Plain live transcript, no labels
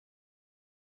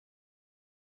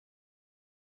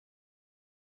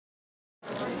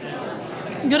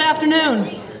Good afternoon.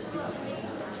 How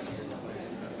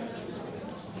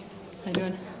you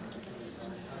doing?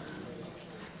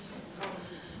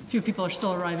 A few people are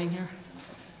still arriving here.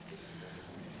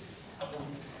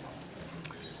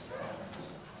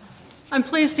 I'm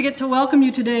pleased to get to welcome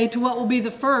you today to what will be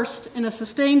the first in a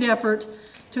sustained effort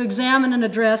to examine and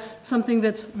address something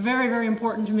that's very, very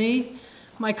important to me,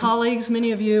 my colleagues,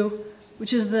 many of you,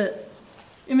 which is the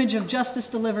image of justice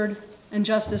delivered and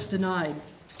justice denied.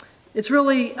 It's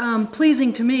really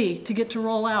pleasing to me to get to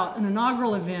roll out an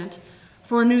inaugural event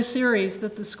for a new series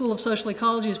that the School of Social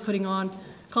Ecology is putting on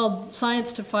called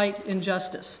Science to Fight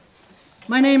Injustice.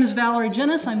 My name is Valerie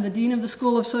Jennis. I'm the Dean of the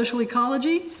School of Social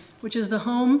Ecology, which is the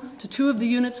home to two of the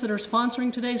units that are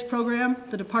sponsoring today's program,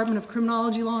 the Department of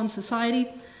Criminology, Law, and Society,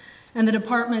 and the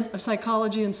Department of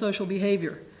Psychology and Social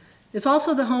Behavior. It's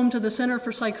also the home to the Center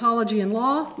for Psychology and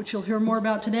Law, which you'll hear more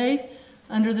about today,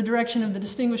 under the direction of the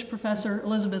distinguished Professor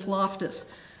Elizabeth Loftus.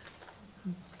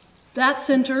 That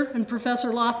center and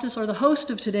Professor Loftus are the host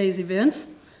of today's events,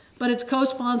 but it's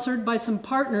co-sponsored by some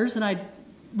partners, and I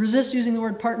resist using the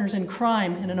word partners in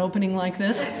crime in an opening like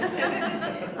this.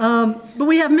 But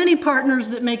we have many partners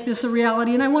that make this a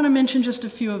reality, and I want to mention just a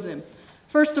few of them.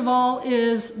 First of all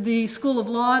is the School of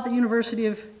Law at the University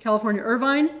of California,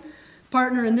 Irvine,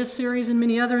 partner in this series and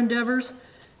many other endeavors,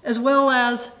 as well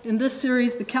as in this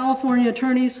series, the California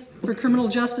Attorneys for Criminal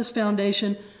Justice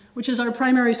Foundation, which is our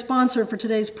primary sponsor for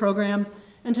today's program,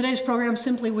 and today's program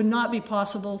simply would not be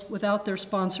possible without their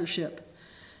sponsorship.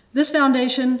 This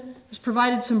foundation has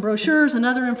provided some brochures and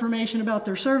other information about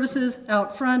their services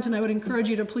out front, and I would encourage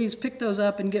you to please pick those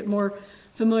up and get more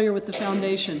familiar with the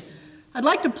foundation. I'd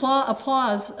like to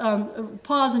pause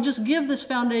and just give this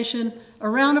foundation a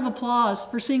round of applause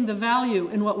for seeing the value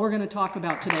in what we're going to talk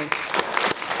about today.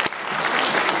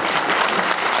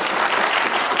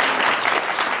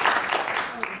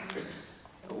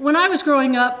 When I was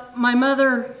growing up, my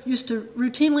mother used to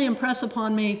routinely impress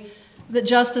upon me that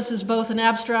justice is both an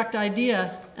abstract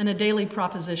idea and a daily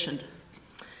proposition.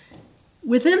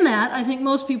 Within that, I think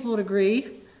most people would agree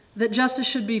that justice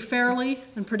should be fairly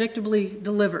and predictably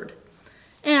delivered.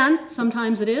 And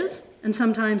sometimes it is, and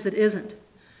sometimes it isn't.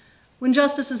 When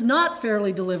justice is not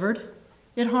fairly delivered,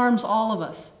 it harms all of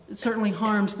us. It certainly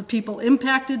harms the people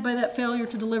impacted by that failure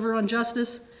to deliver on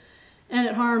justice, and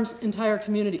it harms entire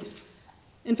communities.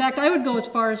 In fact, I would go as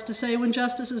far as to say when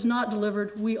justice is not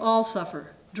delivered, we all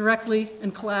suffer, directly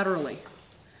and collaterally.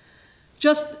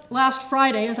 Just last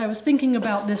Friday, as I was thinking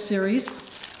about this series,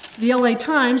 the LA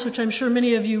Times, which I'm sure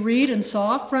many of you read and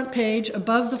saw, front page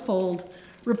above the fold,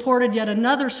 reported yet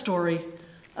another story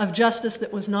of justice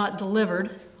that was not delivered,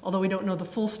 although we don't know the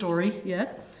full story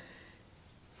yet.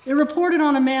 It reported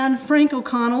on a man, Frank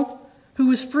O'Connell, who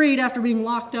was freed after being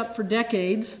locked up for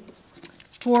decades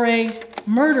for a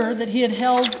murder that he had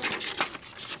held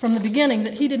from the beginning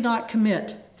that he did not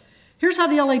commit. Here's how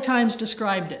the LA Times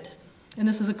described it, and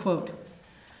this is a quote.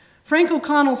 Frank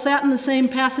O'Connell sat in the same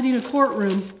Pasadena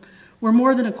courtroom where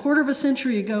more than a quarter of a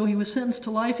century ago he was sentenced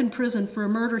to life in prison for a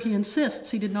murder he insists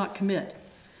he did not commit.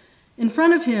 In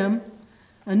front of him,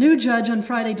 a new judge on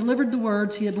Friday delivered the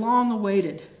words he had long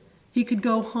awaited. He could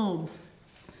go home.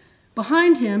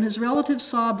 Behind him, his relatives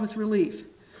sobbed with relief,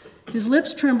 his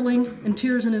lips trembling and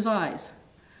tears in his eyes.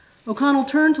 O'Connell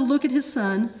turned to look at his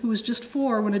son, who was just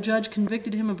 4 when a judge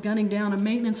convicted him of gunning down a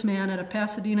maintenance man at a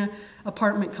Pasadena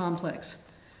apartment complex.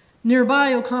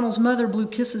 Nearby, O'Connell's mother blew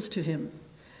kisses to him.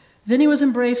 Then he was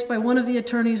embraced by one of the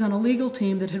attorneys on a legal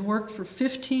team that had worked for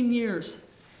 15 years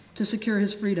to secure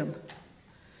his freedom.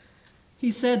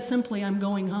 He said simply, "I'm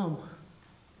going home,"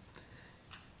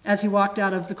 as he walked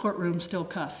out of the courtroom still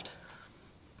cuffed.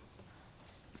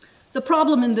 The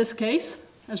problem in this case,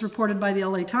 as reported by the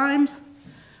LA Times,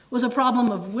 was a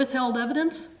problem of withheld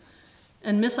evidence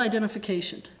and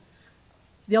misidentification.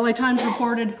 The LA Times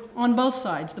reported on both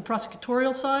sides, the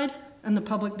prosecutorial side and the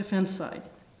public defense side.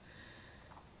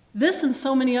 This and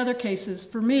so many other cases,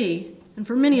 for me and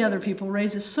for many other people,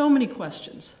 raises so many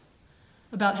questions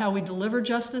about how we deliver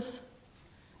justice,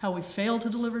 how we fail to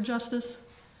deliver justice,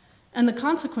 and the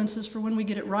consequences for when we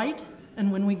get it right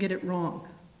and when we get it wrong.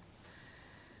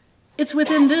 It's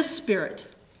within this spirit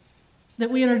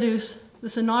that we introduce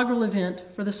this inaugural event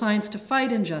for the Science to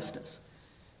Fight Injustice.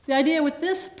 The idea with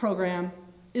this program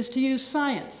is to use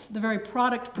science, the very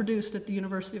product produced at the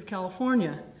University of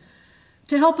California,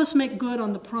 to help us make good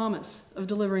on the promise of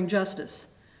delivering justice,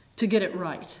 to get it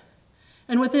right.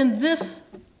 And within this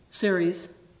series,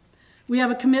 we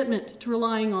have a commitment to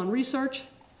relying on research,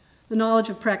 the knowledge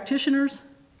of practitioners,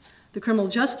 the criminal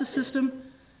justice system,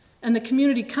 and the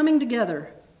community coming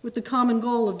together with the common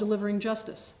goal of delivering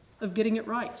justice, of getting it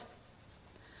right.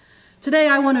 Today,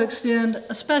 I want to extend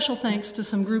a special thanks to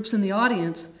some groups in the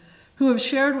audience who have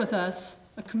shared with us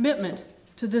a commitment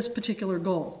to this particular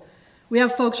goal. We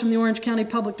have folks from the Orange County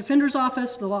Public Defender's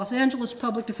Office, the Los Angeles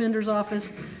Public Defender's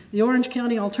Office, the Orange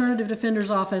County Alternative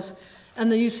Defender's Office,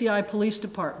 and the UCI Police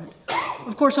Department.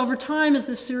 Of course, over time, as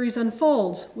this series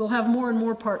unfolds, we'll have more and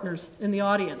more partners in the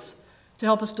audience to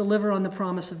help us deliver on the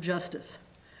promise of justice.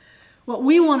 What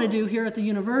we want to do here at the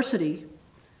university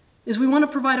is we want to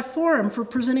provide a forum for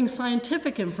presenting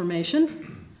scientific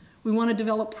information. We want to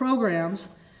develop programs.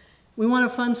 We want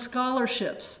to fund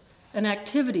scholarships and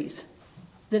activities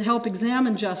that help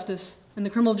examine justice and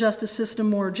the criminal justice system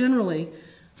more generally,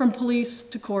 from police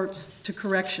to courts to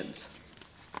corrections.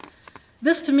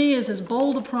 This, to me, is as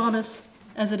bold a promise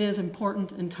as it is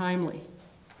important and timely.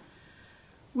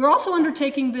 We're also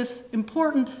undertaking this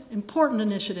important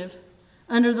initiative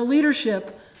under the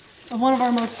leadership of one of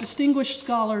our most distinguished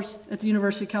scholars at the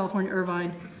University of California,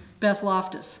 Irvine, Beth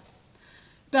Loftus.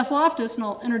 Beth Loftus, and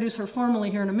I'll introduce her formally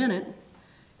here in a minute,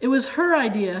 it was her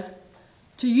idea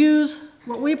to use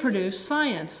what we produce,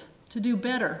 science, to do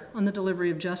better on the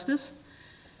delivery of justice.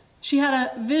 She had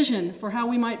a vision for how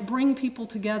we might bring people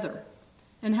together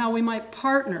and how we might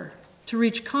partner to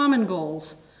reach common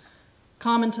goals,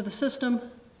 common to the system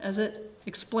as it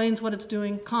explains what it's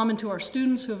doing, common to our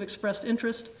students who have expressed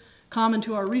interest, common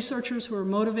to our researchers who are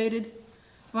motivated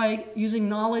by using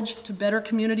knowledge to better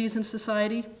communities and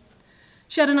society.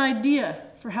 She had an idea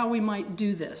for how we might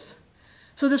do this.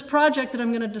 So this project that I'm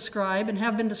going to describe and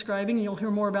have been describing, and you'll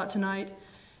hear more about tonight,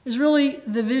 is really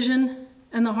the vision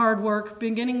and the hard work,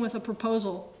 beginning with a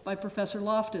proposal by Professor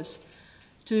Loftus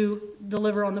to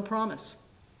deliver on the promise.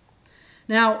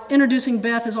 Now, introducing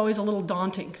Beth is always a little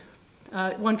daunting.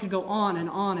 One could go on and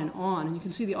on and on, and you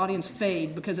can see the audience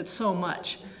fade because it's so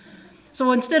much.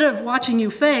 So instead of watching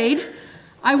you fade,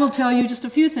 I will tell you just a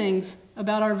few things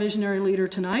about our visionary leader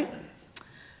tonight.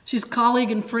 She's a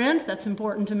colleague and friend. That's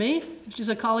important to me. She's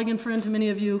a colleague and friend to many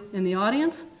of you in the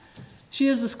audience. She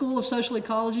is the School of Social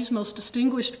Ecology's most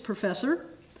distinguished professor,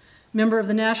 member of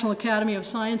the National Academy of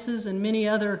Sciences and many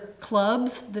other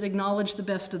clubs that acknowledge the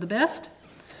best of the best.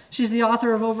 She's the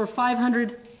author of over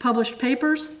 500 published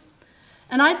papers.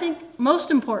 And I think, most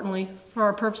importantly, for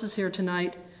our purposes here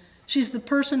tonight, she's the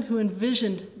person who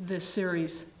envisioned this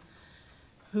series,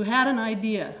 who had an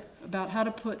idea about how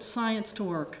to put science to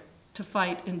work to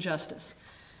fight injustice.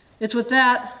 It's with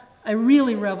that I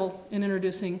really revel in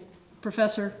introducing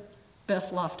Professor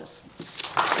Beth Loftus.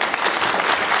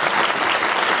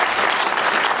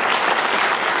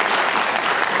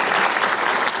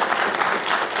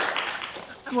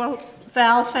 Well,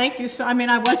 Val, thank you. So,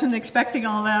 I wasn't expecting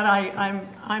all that.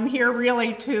 I'm here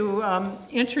really to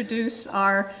introduce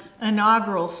our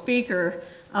inaugural speaker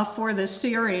for this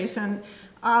series, and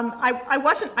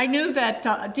I knew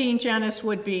that Dean Jennis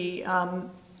would be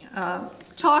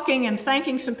talking and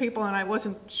thanking some people, and I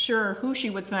wasn't sure who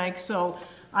she would thank, so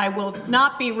I will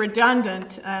not be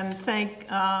redundant and thank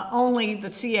only the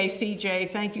CACJ.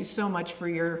 Thank you so much for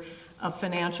your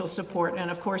financial support, and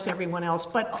of course everyone else,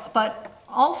 but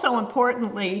also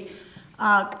importantly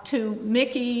to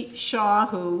Mickey Shaw,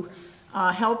 who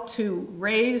helped to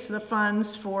raise the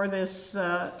funds for this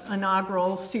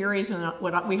inaugural series and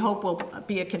what we hope will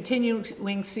be a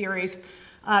continuing series,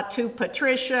 to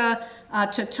Patricia,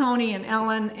 to Tony and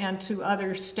Ellen, and to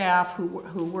other staff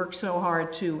who work so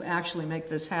hard to actually make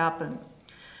this happen.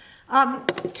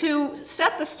 To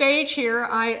set the stage here,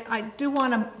 I do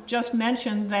want to just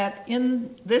mention that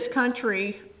in this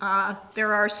country,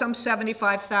 there are some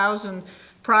 75,000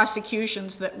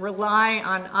 prosecutions that rely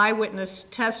on eyewitness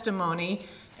testimony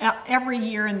every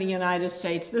year in the United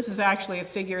States. This is actually a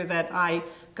figure that I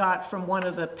got from one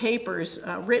of the papers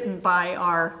written by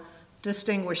our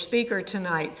distinguished speaker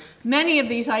tonight. Many of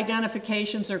these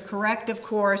identifications are correct, of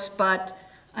course, but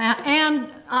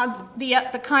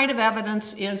the kind of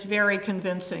evidence is very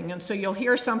convincing. And so you'll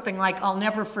hear something like, "I'll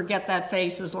never forget that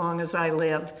face as long as I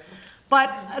live."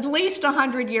 But at least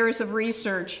 100 years of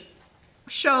research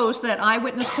shows that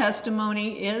eyewitness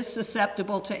testimony is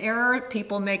susceptible to error.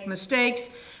 People make mistakes,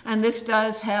 and this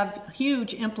does have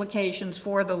huge implications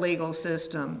for the legal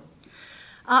system.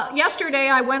 Yesterday,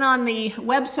 I went on the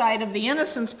website of the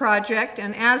Innocence Project,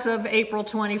 and as of April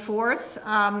 24th,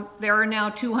 there are now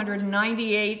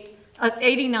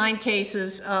 289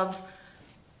 cases of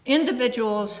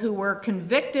individuals who were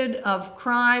convicted of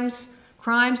crimes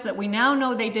that we now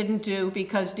know they didn't do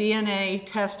because DNA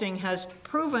testing has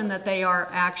proven that they are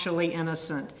actually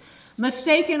innocent.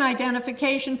 Mistaken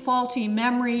identification, faulty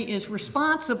memory is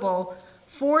responsible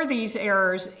for these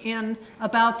errors in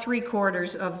about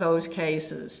 3/4 of those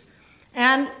cases.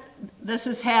 And this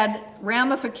has had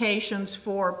ramifications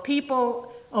for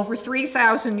people over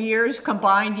 3,000 years,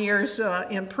 combined years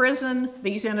in prison.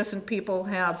 These innocent people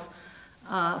have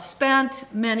spent,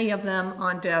 many of them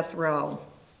on death row.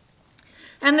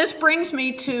 And this brings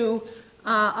me to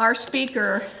our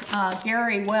speaker,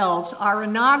 Gary Wells, our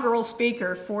inaugural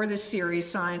speaker for this series,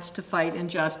 Science to Fight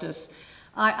Injustice.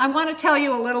 I want to tell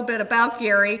you a little bit about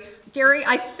Gary. Gary,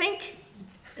 I think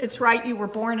it's right, you were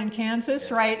born in Kansas,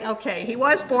 right? Okay, he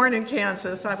was born in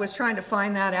Kansas. I was trying to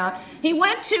find that out. He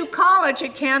went to college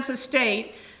at Kansas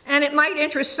State, and it might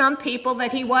interest some people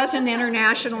that he was an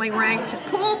internationally ranked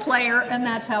pool player, and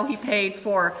that's how he paid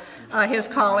for his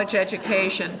college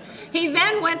education. He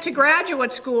then went to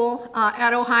graduate school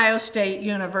at Ohio State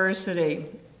University.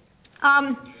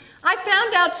 I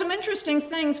found out some interesting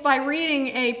things by reading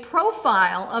a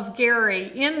profile of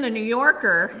Gary in the New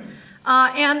Yorker,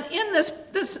 and in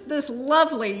this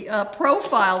lovely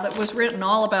profile that was written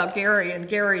all about Gary and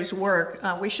Gary's work,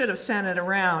 we should have sent it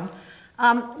around.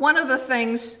 One of the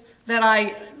things that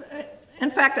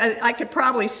in fact, I could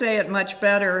probably say it much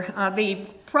better. The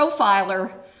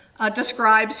profiler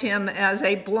describes him as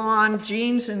a blonde,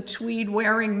 jeans and tweed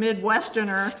wearing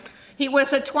Midwesterner. He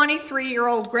was a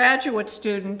 23-year-old graduate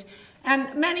student,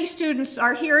 and many students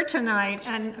are here tonight,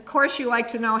 and of course you like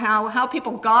to know how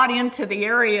people got into the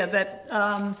area that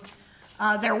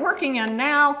they're working in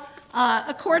now.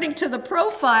 According to the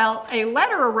profile, a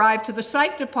letter arrived to the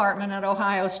psych department at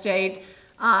Ohio State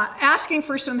asking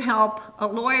for some help, a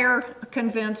lawyer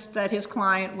convinced that his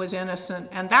client was innocent,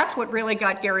 and that's what really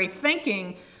got Gary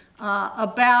thinking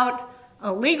about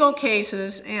legal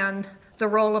cases and the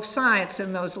role of science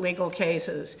in those legal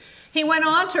cases. He went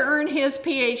on to earn his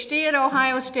PhD at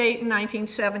Ohio State in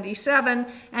 1977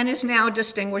 and is now a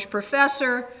distinguished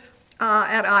professor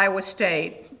at Iowa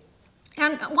State.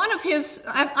 And one of his,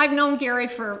 I've known Gary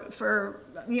for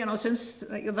since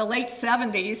the late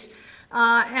 70s,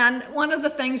 and one of the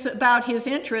things about his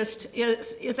interest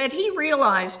is that he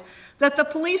realized that the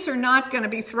police are not going to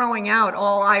be throwing out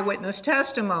all eyewitness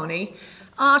testimony.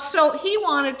 So he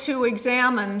wanted to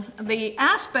examine the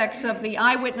aspects of the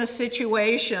eyewitness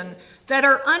situation that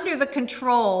are under the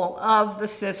control of the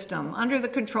system, under the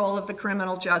control of the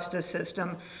criminal justice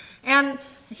system. And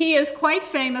he is quite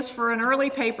famous for an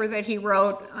early paper that he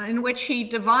wrote in which he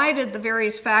divided the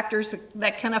various factors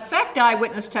that can affect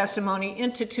eyewitness testimony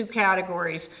into two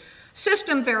categories.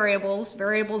 System variables,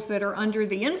 variables that are under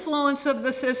the influence of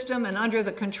the system and under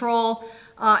the control,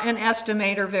 and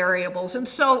estimator variables. And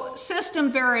so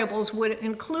system variables would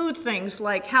include things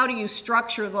like how do you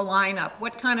structure the lineup?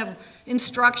 What kind of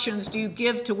instructions do you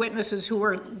give to witnesses who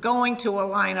are going to a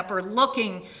lineup or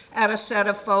looking at a set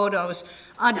of photos?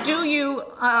 Do you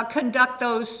conduct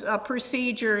those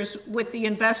procedures with the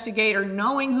investigator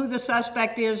knowing who the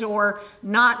suspect is or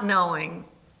not knowing?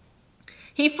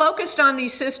 He focused on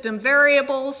these system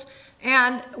variables,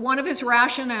 and one of his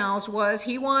rationales was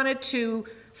he wanted to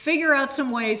figure out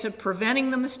some ways of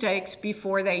preventing the mistakes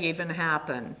before they even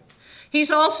happen.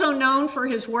 He's also known for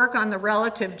his work on the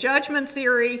relative judgment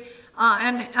theory,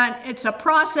 and it's a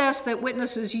process that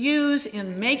witnesses use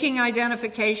in making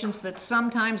identifications that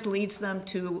sometimes leads them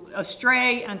to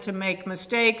astray and to make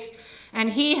mistakes. And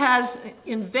he has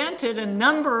invented a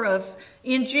number of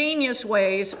ingenious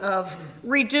ways of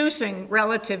reducing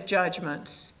relative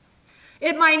judgments.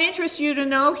 It might interest you to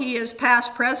know he is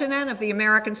past president of the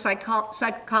American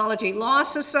Psychology Law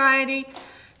Society.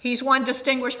 He's won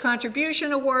Distinguished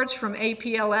Contribution Awards from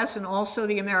APLS and also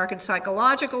the American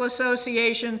Psychological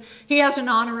Association. He has an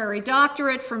honorary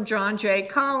doctorate from John Jay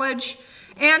College,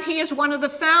 and he is one of the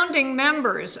founding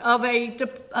members of a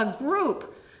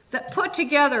group that put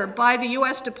together by the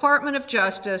U.S. Department of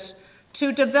Justice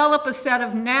to develop a set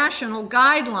of national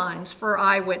guidelines for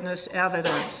eyewitness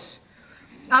evidence.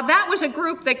 That was a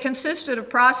group that consisted of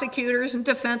prosecutors and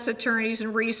defense attorneys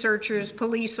and researchers,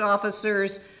 police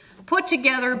officers, put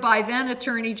together by then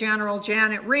Attorney General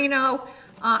Janet Reno,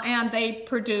 and they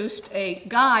produced a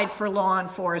guide for law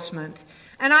enforcement.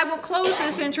 And I will close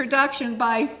this introduction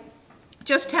by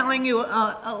just telling you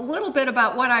a little bit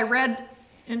about what I read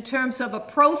in terms of a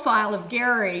profile of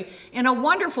Gary in a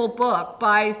wonderful book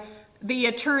by the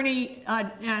attorney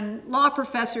and law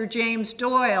professor James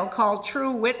Doyle called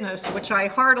True Witness, which I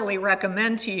heartily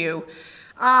recommend to you.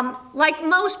 Like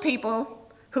most people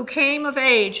who came of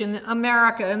age in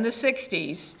America in the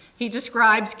 60s, he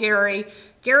describes Gary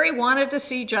wanted to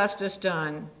see justice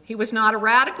done. He was not a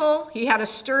radical. He had a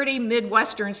sturdy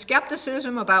Midwestern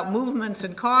skepticism about movements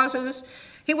and causes.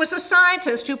 He was a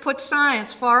scientist who put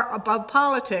science far above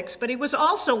politics, but he was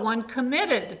also one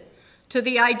committed to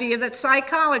the idea that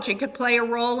psychology could play a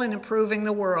role in improving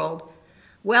the world.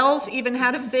 Wells even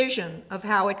had a vision of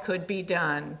how it could be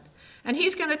done. And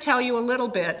he's going to tell you a little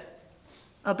bit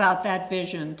about that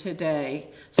vision today.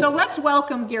 So let's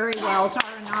welcome Gary Wells,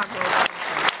 our inaugural speaker.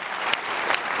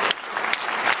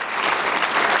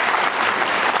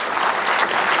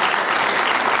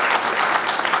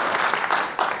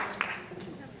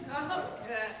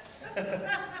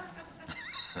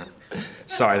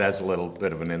 Sorry, that's a little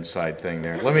bit of an inside thing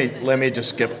there. Let me just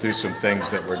skip through some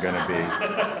things that we're going to be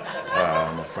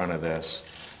in the front of this.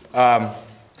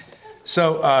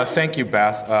 Thank you,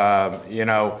 Beth. You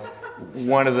know,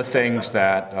 one of the things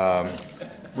that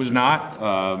was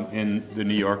not in the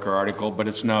New Yorker article, but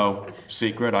it's no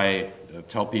secret. I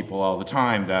tell people all the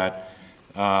time that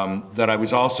I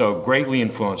was also greatly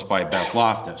influenced by Beth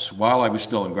Loftus while I was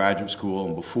still in graduate school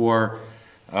and before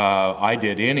I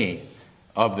did any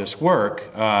of this work.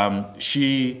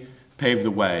 She paved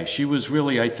the way. She was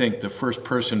really, I think, the first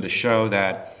person to show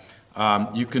that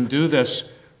you can do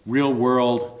this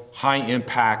real-world,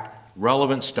 high-impact,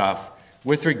 relevant stuff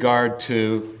with regard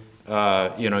to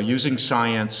using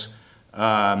science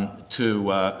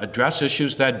to address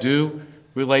issues that do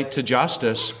relate to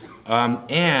justice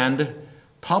and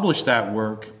publish that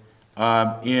work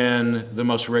in the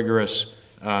most rigorous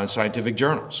scientific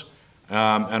journals.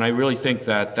 And I really think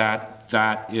that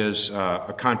is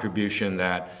a contribution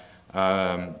that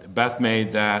Beth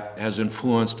made that has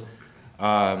influenced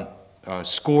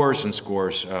scores and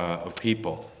scores of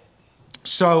people.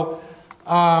 So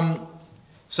I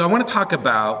want to talk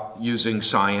about using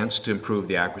science to improve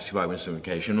the accuracy of eyewitness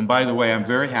identification. And by the way, I'm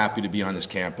very happy to be on this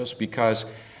campus because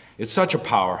it's such a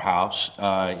powerhouse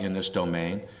in this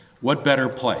domain. What better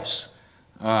place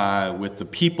with the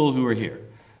people who are here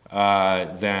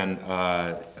than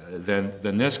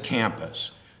this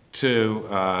campus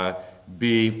to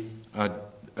be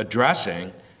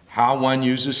addressing how one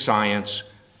uses science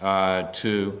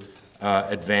to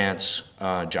advance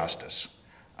justice.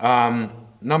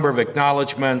 Number of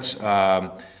acknowledgments.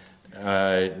 The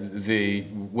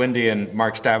Wendy and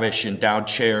Mark Stavish endowed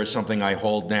chair is something I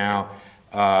hold now.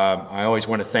 I always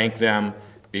want to thank them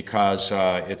because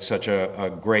it's such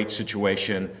a great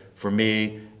situation for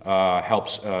me,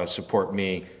 helps support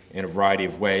me in a variety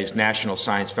of ways. National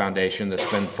Science Foundation that's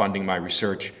been funding my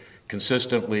research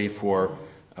consistently for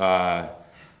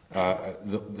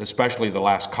especially the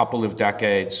last couple of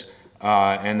decades,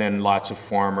 and then lots of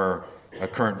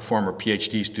current and former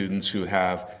PhD students who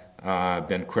have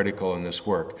been critical in this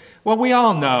work. Well, we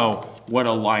all know what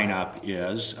a lineup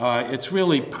is. It's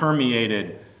really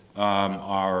permeated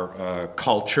our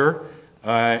culture.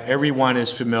 Everyone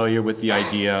is familiar with the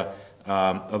idea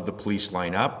of the police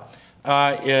lineup.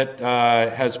 It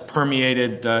has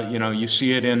permeated, you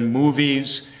see it in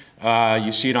movies,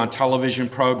 you see it on television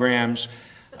programs.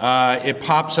 It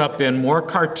pops up in more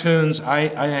cartoons. I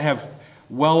have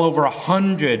well over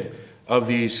 100 of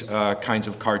these kinds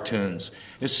of cartoons.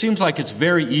 It seems like it's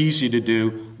very easy to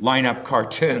do lineup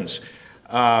cartoons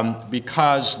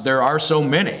because there are so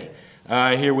many.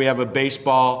 Here we have a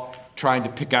baseball trying to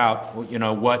pick out,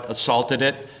 what assaulted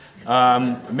it.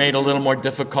 Made a little more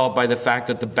difficult by the fact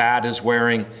that the bat is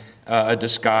wearing a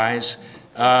disguise.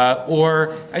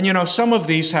 Some of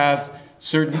these have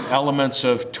certain elements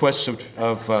of twists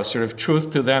of sort of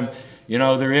truth to them.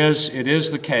 It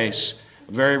is the case,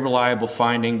 a very reliable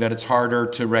finding, that it's harder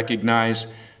to recognize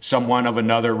someone of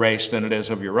another race than it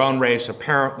is of your own race.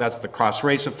 That's the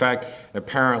cross-race effect.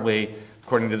 Apparently,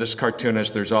 according to this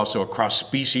cartoonist, there's also a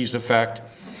cross-species effect.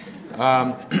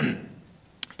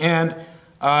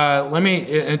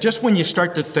 Just when you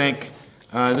start to think,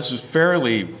 this is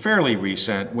fairly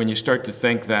recent, when you start to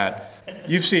think that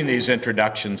you've seen these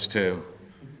introductions to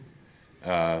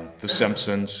The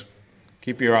Simpsons.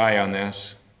 Keep your eye on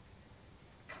this.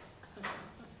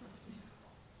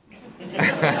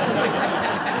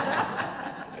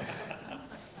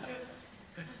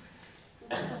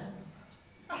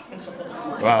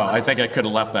 Well, I think I could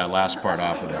have left that last part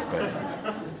off of it, but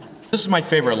this is my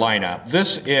favorite lineup.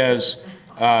 This is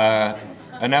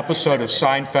an episode of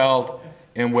Seinfeld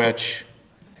in which,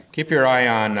 keep your eye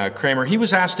on Kramer. He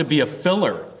was asked to be a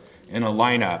filler in a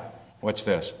lineup. Watch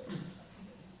this.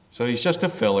 So he's just a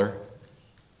filler.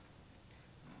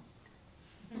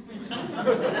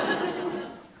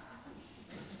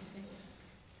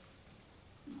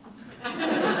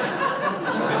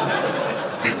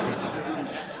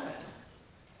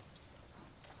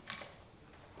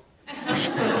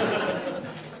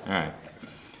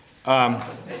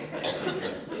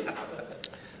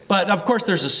 But of course,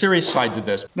 there's a serious side to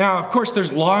this. Now, of course,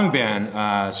 there's long been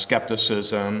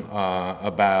skepticism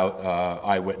about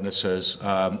eyewitnesses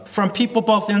from people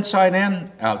both inside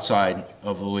and outside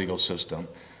of the legal system.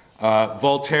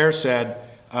 Voltaire said,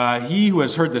 he who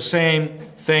has heard the same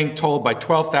thing told by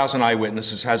 12,000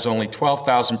 eyewitnesses has only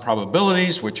 12,000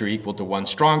 probabilities, which are equal to one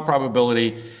strong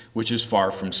probability, which is far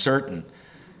from certain.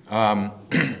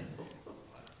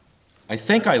 I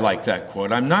think I like that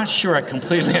quote. I'm not sure I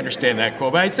completely understand that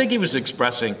quote, but I think he was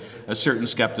expressing a certain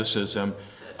skepticism.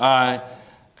 The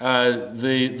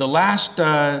last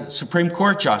Supreme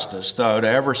Court justice, though, to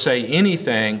ever say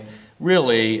anything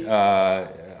really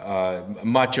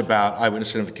much about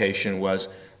eyewitness identification was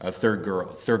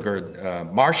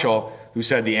Thurgood Marshall, who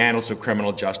said the annals of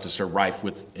criminal justice are rife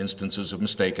with instances of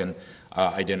mistaken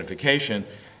identification.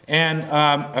 And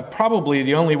probably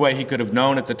the only way he could have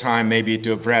known at the time maybe to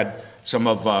have read some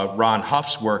of Ron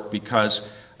Huff's work, because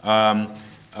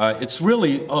it's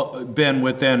really been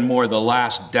within more the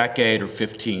last decade or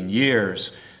 15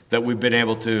 years that we've been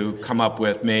able to come up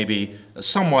with maybe a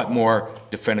somewhat more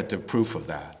definitive proof of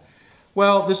that.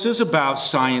 Well, this is about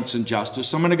science and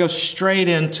justice. I'm going to go straight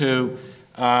into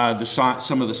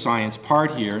some of the science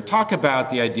part here and talk about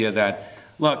the idea that,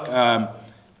 look,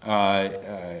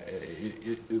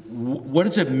 what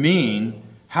does it mean?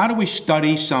 How do we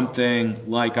study something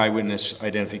like eyewitness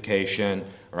identification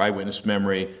or eyewitness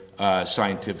memory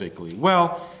scientifically?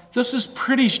 Well, this is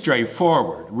pretty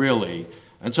straightforward, really.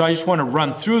 And so I just want to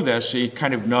run through this so you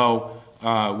kind of know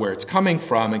where it's coming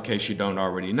from in case you don't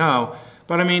already know.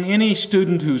 But I mean, any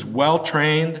student who's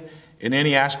well-trained in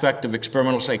any aspect of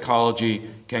experimental psychology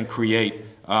can create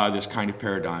this kind of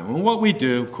paradigm. And what we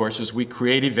do, of course, is we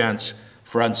create events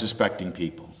for unsuspecting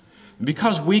people. And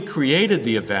because we created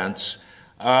the events,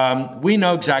 we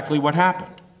know exactly what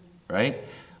happened, right?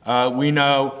 We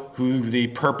know who the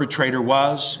perpetrator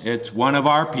was. It's one of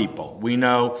our people. We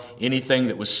know anything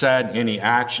that was said, any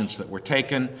actions that were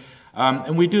taken.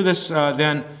 And we do this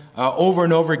then over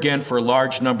and over again for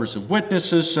large numbers of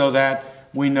witnesses so that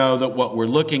we know that what we're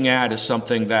looking at is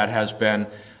something that has been,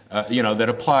 that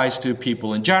applies to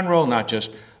people in general, not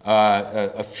just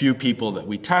a few people that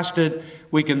we tested.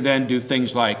 We can then do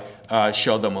things like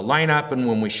show them a lineup, and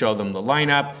when we show them the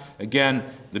lineup, again,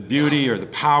 the beauty or the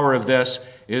power of this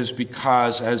is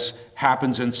because, as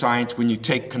happens in science, when you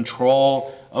take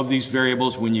control of these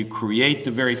variables, when you create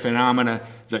the very phenomena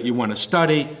that you want to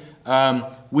study,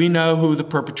 we know who the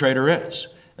perpetrator is.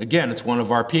 Again, it's one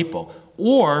of our people,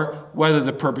 or whether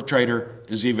the perpetrator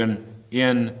is even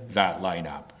in that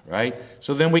lineup, right?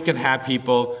 So then we can have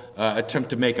people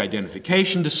attempt to make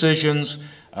identification decisions.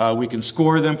 We can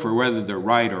score them for whether they're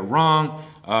right or wrong.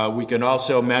 We can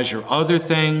also measure other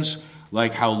things,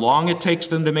 like how long it takes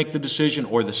them to make the decision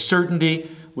or the certainty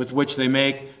with which they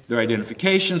make their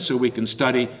identification, so we can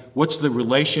study what's the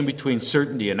relation between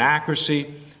certainty and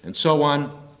accuracy, and so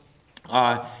on.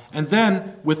 And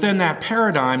then within that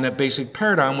paradigm, that basic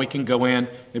paradigm, we can go in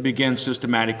and begin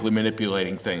systematically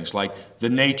manipulating things like the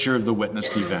nature of the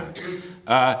witnessed event,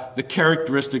 the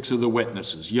characteristics of the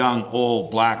witnesses, young,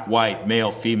 old, black, white,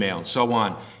 male, female, and so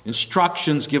on.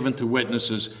 Instructions given to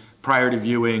witnesses prior to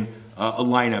viewing a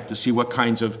lineup to see what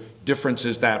kinds of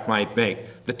differences that might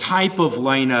make. The type of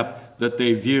lineup that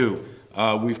they view.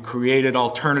 We've created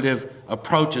alternative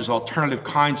approaches, alternative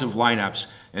kinds of lineups,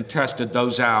 and tested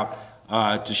those out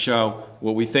to show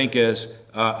what we think is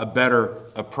a better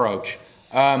approach.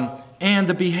 And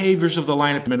the behaviors of the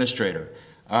lineup administrator,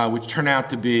 which turn out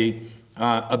to be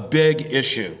a big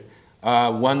issue,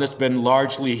 one that's been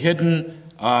largely hidden,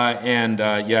 and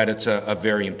yet it's a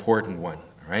very important one,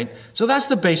 right? So that's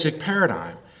the basic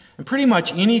paradigm. And pretty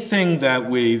much anything that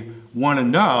we want to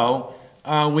know,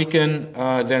 we can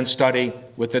then study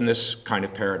within this kind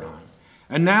of paradigm.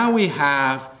 And now we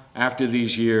have, after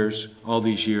these years, all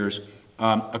these years,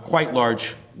 a quite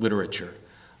large literature.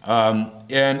 And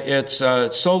it's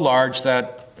so large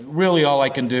that really all I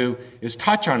can do is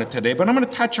touch on it today, but I'm going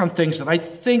to touch on things that I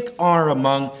think are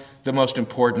among the most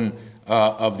important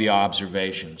of the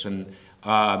observations. And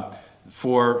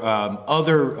for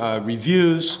other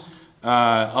reviews,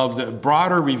 of the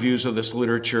broader reviews of this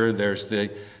literature, there's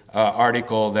the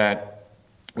article that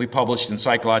we published in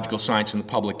Psychological Science in the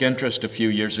Public Interest a few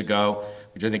years ago,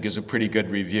 which I think is a pretty good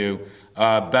review.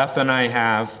 Beth and I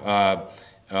have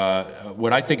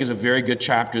what I think is a very good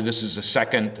chapter. This is the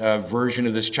second version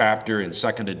of this chapter in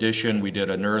second edition. We did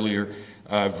an earlier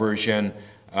version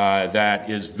that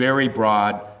is very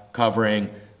broad, covering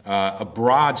a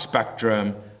broad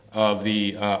spectrum of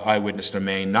the eyewitness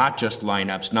domain, not just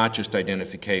lineups, not just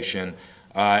identification.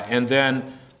 And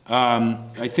then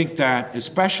I think that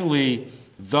especially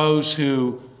those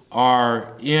who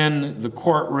are in the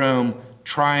courtroom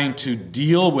trying to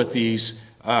deal with these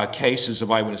cases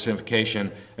of eyewitness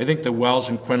identification. I think the Wells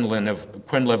and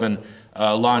Quinlivan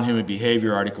Law and Human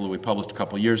Behavior article that we published a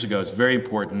couple of years ago is very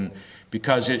important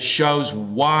because it shows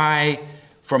why,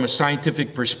 from a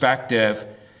scientific perspective,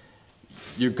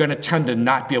 you're going to tend to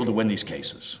not be able to win these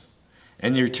cases.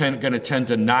 And you're going to tend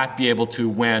to not be able to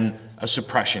win a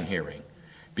suppression hearing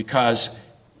because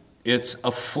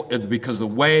because the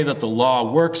way that the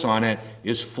law works on it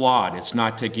is flawed. It's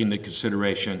not taking into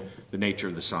consideration the nature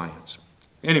of the science.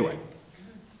 Anyway,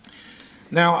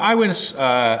 now eyewitness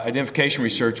identification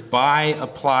research by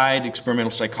applied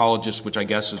experimental psychologists, which I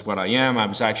guess is what I am. I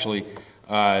was actually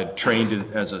trained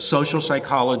as a social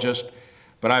psychologist,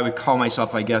 but I would call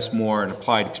myself, I guess, more an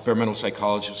applied experimental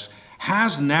psychologist,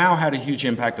 has now had a huge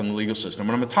impact on the legal system.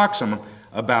 And I'm going to talk some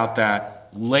about that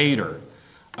later.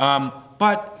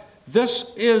 But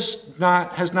this has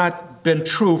not been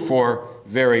true for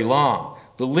very long.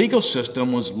 The legal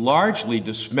system was largely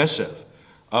dismissive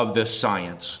of this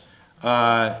science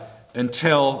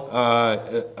until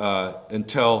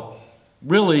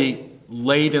really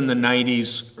late in the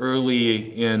 90s, early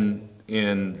in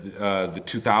the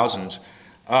 2000s.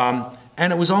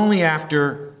 And it was only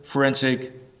after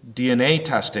forensic DNA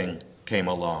testing came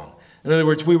along. In other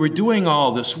words, we were doing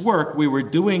all this work, we were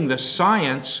doing the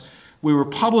science, we were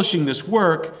publishing this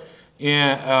work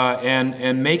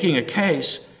and making a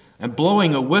case and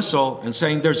blowing a whistle and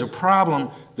saying there's a problem,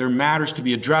 there are matters to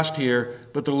be addressed here,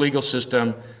 but the legal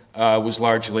system was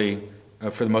largely,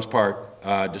 for the most part,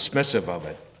 dismissive of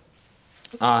it.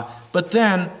 But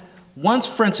then, once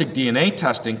forensic DNA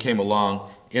testing came along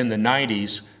in the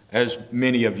 90s, as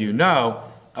many of you know,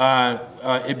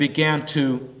 it began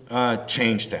to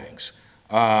change things.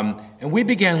 And we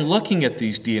began looking at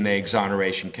these DNA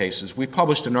exoneration cases. We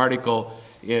published an article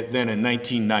then in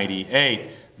 1998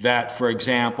 that, for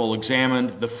example, examined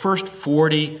the first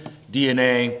 40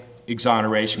 DNA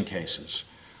exoneration cases.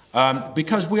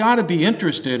 Because we ought to be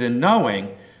interested in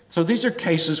knowing, so these are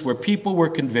cases where people were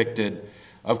convicted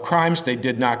of crimes they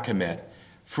did not commit.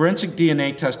 Forensic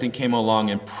DNA testing came along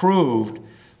and proved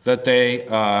that they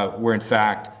were in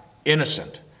fact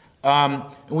innocent. And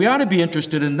we ought to be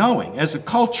interested in knowing, as a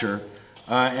culture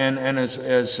and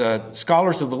as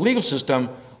scholars of the legal system,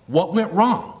 what went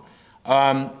wrong.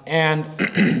 And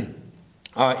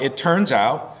it turns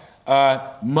out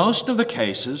most of the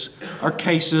cases are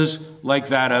cases like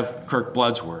that of Kirk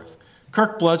Bloodsworth.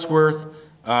 Kirk Bloodsworth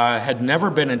had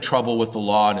never been in trouble with the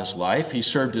law in his life. He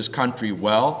served his country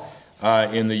well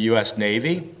in the U.S.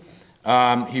 Navy.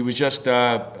 He was just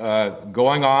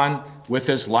going on with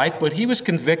his life, but he was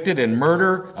convicted of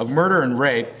murder and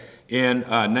rape in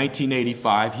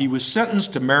 1985. He was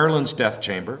sentenced to Maryland's death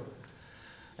chamber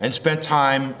and spent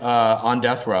time on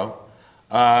death row.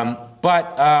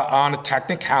 But on a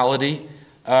technicality,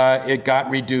 it got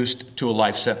reduced to a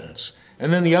life sentence.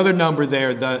 And then the other number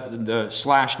there, the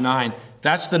 /9,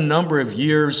 that's the number of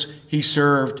years he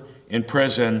served in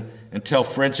prison until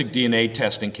forensic DNA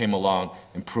testing came along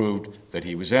and proved that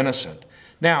he was innocent.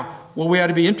 Now, what we ought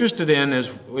to be interested in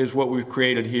is what we've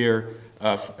created here.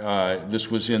 This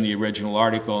was in the original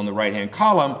article in the right-hand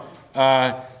column,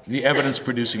 the evidence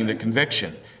producing the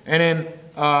conviction. And in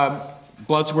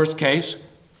Bloodsworth's case,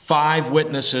 5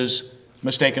 witnesses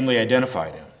mistakenly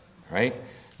identified him, right?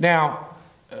 Now,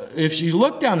 if you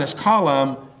look down this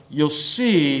column, you'll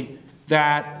see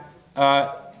that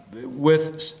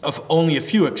with only a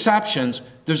few exceptions,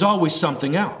 there's always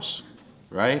something else,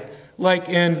 right? Like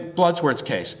in Bloodsworth's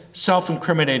case,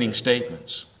 self-incriminating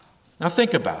statements. Now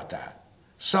think about that.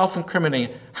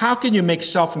 Self-incriminating. How can you make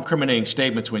self-incriminating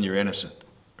statements when you're innocent,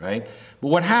 right? But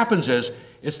what happens is,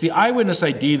 it's the eyewitness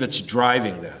ID that's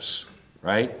driving this,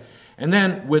 right? And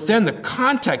then within the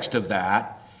context of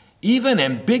that, even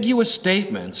ambiguous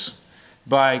statements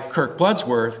by Kirk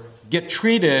Bloodsworth get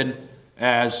treated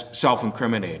as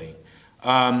self-incriminating.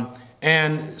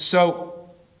 And so,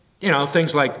 you know,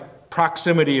 things like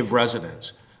proximity of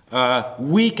residence,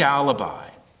 weak alibi,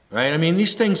 right? I mean,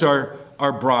 these things are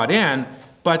brought in,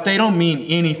 but they don't mean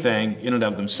anything in and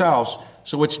of themselves.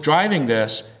 So what's driving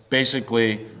this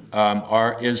basically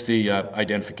is the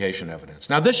identification evidence.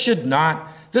 Now, this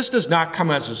does not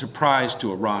come as a surprise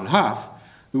to a Ron Huff,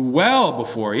 who well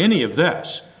before any of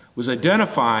this was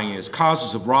identifying as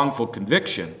causes of wrongful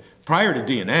conviction prior to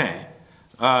DNA,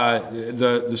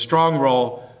 the strong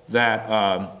role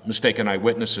that mistaken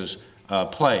eyewitnesses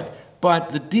played. But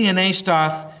the DNA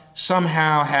stuff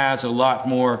somehow has a lot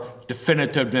more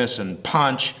definitiveness and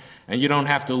punch, and you don't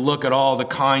have to look at all the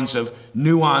kinds of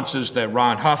nuances that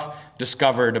Ron Huff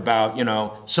discovered about, you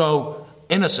know, so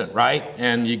innocent, right?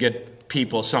 And you get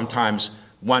people sometimes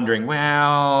wondering,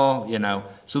 well, you know.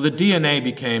 So the DNA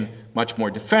became much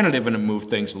more definitive and it moved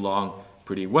things along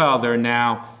pretty well. There are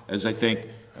now, as I think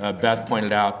Beth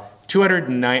pointed out,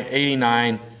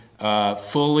 289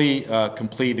 fully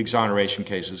complete exoneration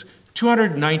cases,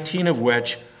 219 of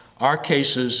which are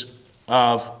cases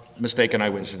of mistaken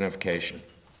eyewitness identification.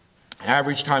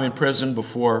 Average time in prison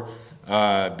before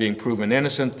being proven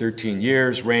innocent, 13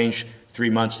 years, range 3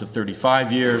 months to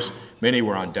 35 years. Many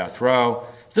were on death row.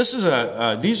 This is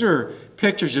these are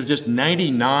pictures of just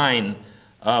 99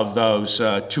 of those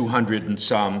 200 and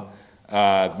some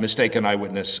mistaken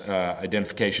eyewitness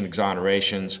identification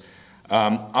exonerations.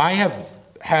 I have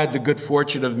had the good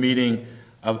fortune of meeting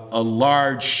a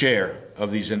large share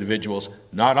of these individuals,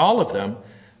 not all of them,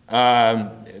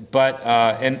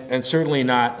 and certainly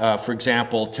not, for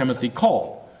example, Timothy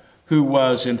Cole, who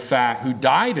was in fact, who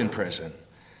died in prison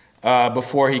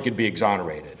before he could be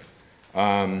exonerated.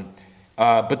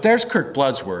 But there's Kirk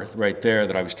Bloodsworth right there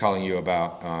that I was telling you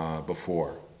about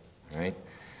before, right?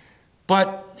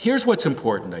 But here's what's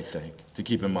important, I think, to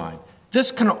keep in mind.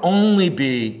 This can only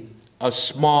be a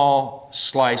small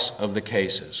slice of the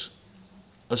cases.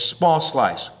 A small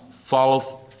slice.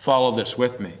 Follow this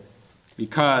with me.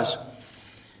 Because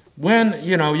when,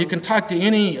 you know, you can talk to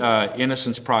any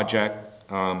Innocence Project,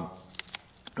 and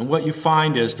what you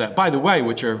find is that, by the way,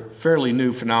 which are fairly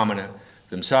new phenomena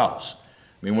themselves.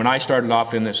 I mean, when I started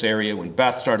off in this area, when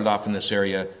Beth started off in this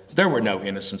area, there were no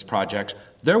Innocence Projects.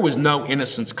 There was no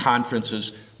innocence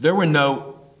conferences. There were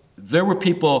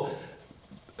people,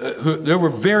 there were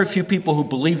very few people who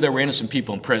believed there were innocent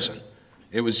people in prison.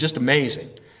 It was just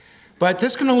amazing. But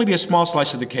this can only be a small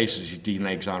slice of the cases,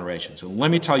 DNA exonerations. And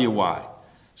let me tell you why.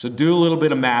 So do a little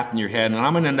bit of math in your head, and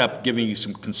I'm going to end up giving you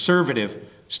some conservative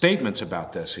statements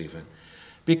about this even.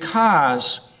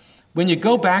 Because when you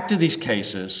go back to these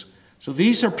cases, so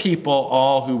these are people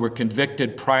all who were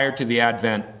convicted prior to the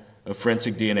advent of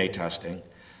forensic DNA testing.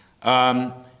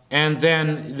 And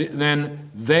then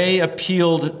they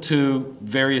appealed to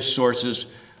various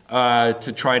sources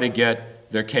to try to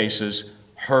get their cases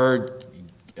heard.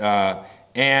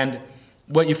 And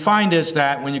what you find is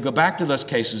that when you go back to those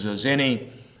cases, as any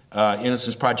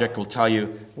Innocence Project will tell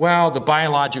you, well, the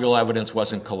biological evidence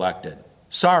wasn't collected.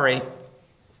 Sorry.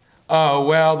 Oh,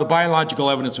 well, the biological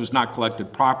evidence was not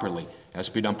collected properly. It has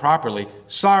to be done properly.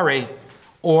 Sorry.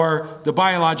 Or the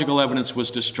biological evidence was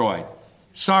destroyed.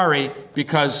 Sorry,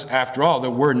 because after all,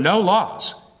 there were no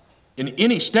laws in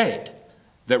any state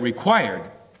that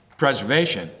required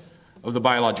preservation of the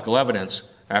biological evidence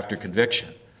after conviction.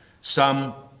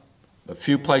 A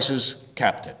few places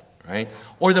kept it, right?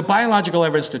 Or the biological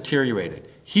evidence deteriorated.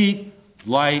 Heat,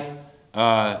 light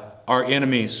are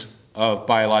enemies of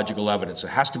biological evidence.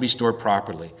 It has to be stored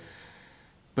properly.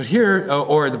 But here,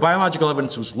 or the biological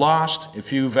evidence was lost.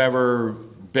 If you've ever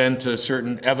been to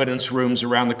certain evidence rooms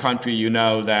around the country, you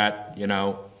know that, you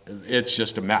know, it's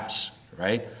just a mess,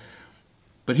 right?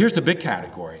 But here's the big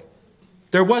category.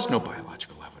 There was no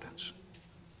biological evidence.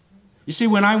 You see,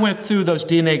 when I went through those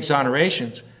DNA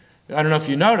exonerations, I don't know if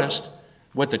you noticed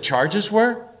what the charges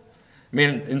were. I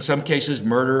mean, in some cases,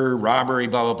 murder, robbery,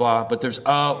 blah, blah, blah, but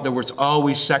there was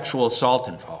always sexual assault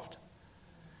involved.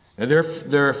 Now,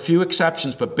 there are a few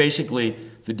exceptions, but basically,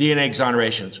 the DNA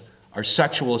exonerations are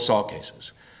sexual assault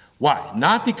cases. Why?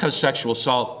 Not because sexual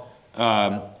assault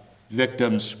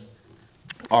victims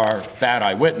are bad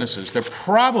eyewitnesses. They're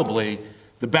probably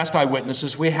the best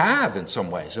eyewitnesses we have in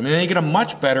some ways. I mean, they get a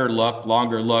much better look,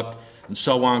 longer look, and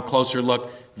so on, closer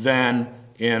look than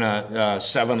in a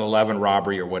 7-Eleven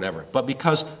robbery or whatever. But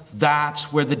because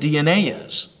that's where the DNA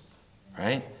is,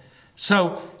 right?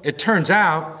 So it turns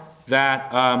out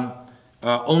that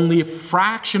only a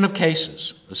fraction of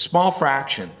cases, a small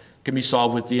fraction, can be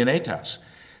solved with DNA tests.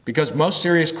 Because most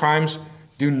serious crimes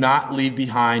do not leave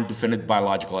behind definitive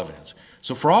biological evidence.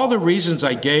 So for all the reasons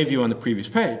I gave you on the previous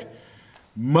page,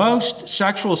 most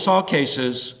sexual assault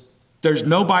cases, there's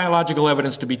no biological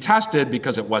evidence to be tested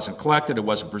because it wasn't collected, it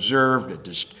wasn't preserved,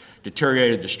 it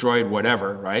deteriorated, destroyed,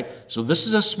 whatever, right? So this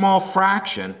is a small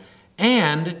fraction,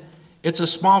 and it's a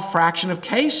small fraction of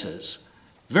cases.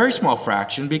 Very small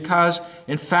fraction, because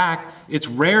in fact, it's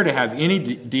rare to have any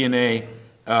DNA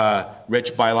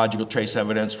rich biological trace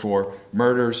evidence for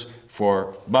murders,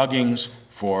 for muggings,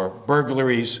 for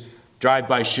burglaries,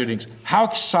 drive-by shootings. How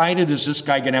excited is this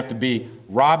guy going to have to be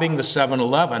robbing the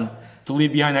 7-Eleven to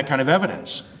leave behind that kind of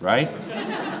evidence, right?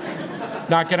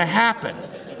 Not going to happen.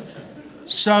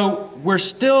 So we're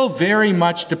still very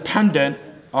much dependent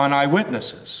on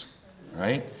eyewitnesses,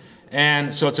 right?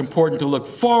 And so it's important to look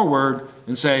forward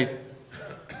and say,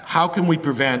 how can we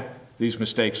prevent these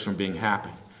mistakes from being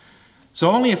happening? So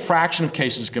only a fraction of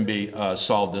cases can be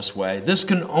solved this way. This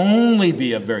can only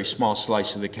be a very small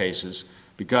slice of the cases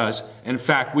because, in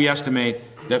fact, we estimate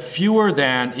that fewer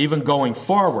than, even going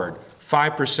forward,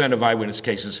 5% of eyewitness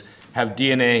cases have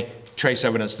DNA trace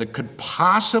evidence that could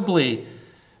possibly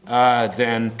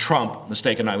then trump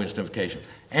mistaken eyewitness identification.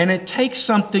 And it takes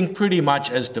something pretty much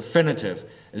as definitive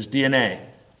as DNA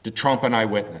to trump an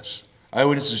eyewitness.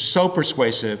 Eyewitnesses are so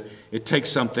persuasive, it takes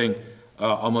something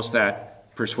almost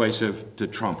that persuasive to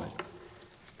trump it.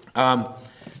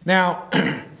 Now,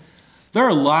 there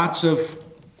are lots of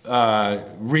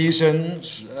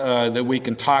reasons that we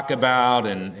can talk about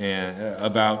and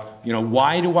about,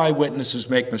 why do eyewitnesses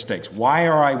make mistakes? Why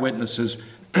are eyewitnesses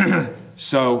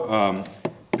so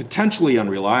potentially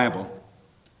unreliable?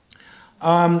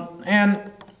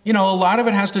 And, a lot of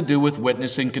it has to do with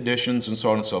witnessing conditions and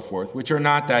so on and so forth, which are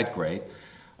not that great.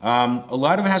 A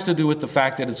lot of it has to do with the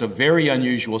fact that it's a very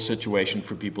unusual situation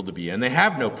for people to be in. They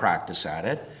have no practice at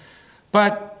it.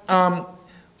 But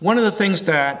one of the things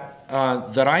that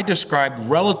I described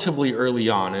relatively early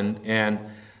on, and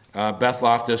Beth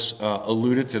Loftus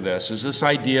alluded to this, is this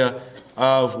idea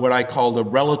of what I call the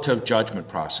relative judgment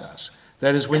process.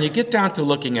 That is, when you get down to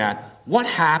looking at what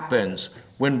happens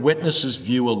when witnesses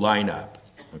view a lineup,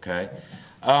 okay?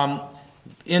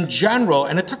 In general,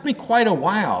 and it took me quite a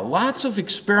while, lots of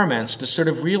experiments to sort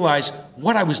of realize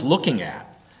what I was looking at.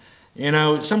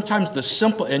 Sometimes the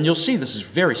simple, and you'll see this is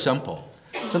very simple,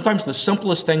 sometimes the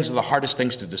simplest things are the hardest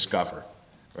things to discover,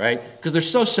 right? Because they're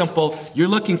so simple, you're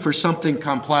looking for something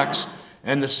complex,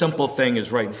 and the simple thing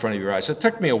is right in front of your eyes. So it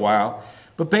took me a while,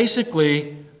 but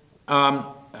basically,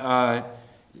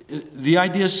 the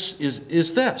idea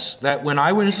is this, that when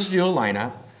eyewitnesses view a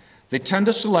lineup, they tend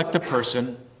to select a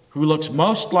person who looks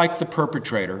most like the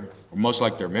perpetrator, or most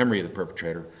like their memory of the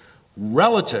perpetrator,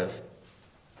 relative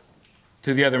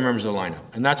to the other members of the lineup.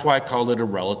 And that's why I called it a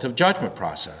relative judgment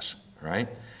process, right?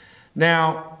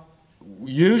 Now,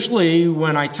 usually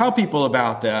when I tell people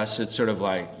about this, it's sort of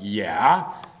like, yeah,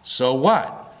 so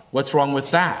what? What's wrong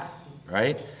with that,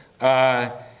 right?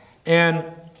 And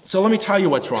so let me tell you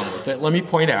what's wrong with it. Let me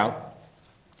point out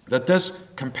that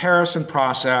this comparison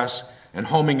process and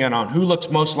homing in on who looks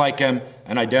most like him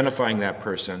and identifying that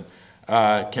person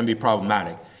can be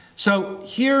problematic. So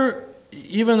here,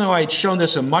 even though I had shown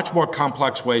this in much more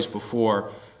complex ways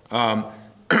before,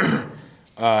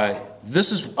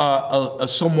 this is a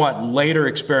somewhat later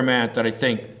experiment that I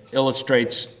think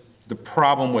illustrates the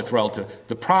problem with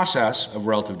the process of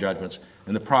relative judgments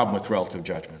and the problem with relative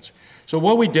judgments. So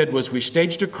what we did was we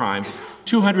staged a crime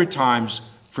 200 times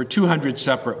for 200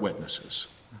 separate witnesses,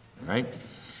 right?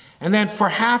 And then for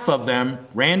half of them,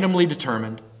 randomly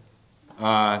determined,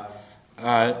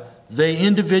 they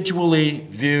individually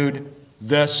viewed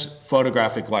this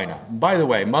photographic lineup. And by the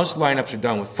way, most lineups are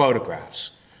done with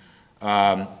photographs.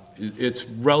 It's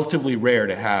relatively rare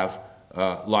to have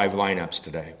live lineups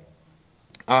today.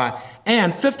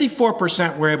 And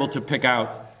 54% were able to pick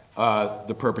out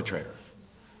the perpetrator.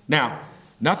 Now,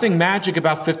 nothing magic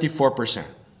about 54%,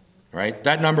 right?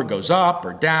 That number goes up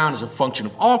or down as a function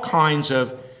of all kinds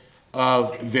of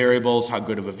variables, how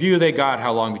good of a view they got,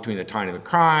 how long between the time of the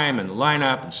crime and the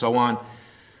lineup, and so on.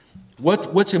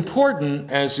 What's important,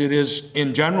 as it is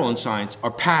in general in science,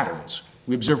 are patterns.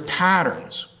 We observe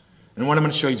patterns. And what I'm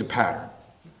going to show you is a pattern,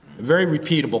 a very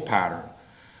repeatable pattern.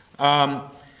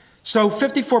 So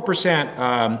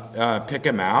 54% pick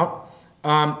him out.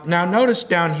 Now notice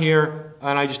down here,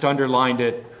 and I just underlined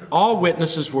it, all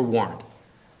witnesses were warned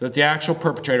that the actual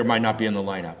perpetrator might not be in the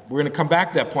lineup. We're going to come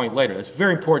back to that point later. It's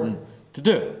very important to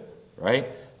do, right?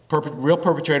 Real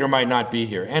perpetrator might not be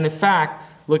here. And in fact,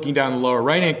 looking down the lower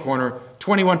right-hand corner,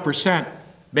 21%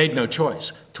 made no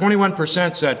choice.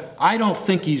 21% said, I don't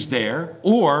think he's there,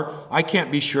 or I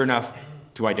can't be sure enough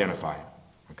to identify him,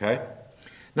 okay?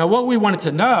 Now, what we wanted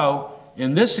to know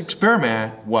in this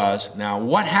experiment was, now,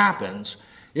 what happens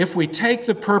if we take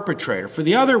the perpetrator, for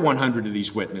the other 100 of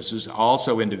these witnesses,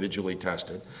 also individually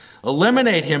tested,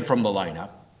 eliminate him from the lineup,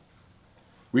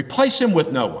 replace him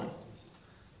with no one,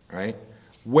 right?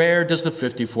 Where does the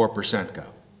 54% go?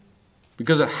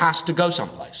 Because it has to go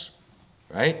someplace,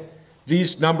 right?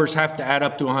 These numbers have to add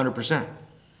up to 100%.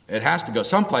 It has to go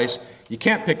someplace. You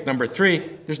can't pick number 3.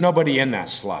 There's nobody in that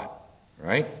slot,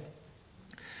 right?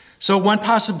 So one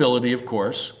possibility, of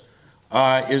course,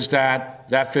 is that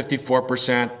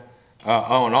 54%,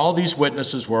 and all these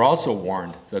witnesses were also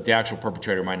warned that the actual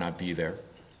perpetrator might not be there.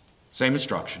 Same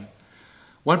instruction.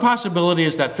 One possibility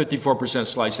is that 54%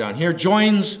 slice down here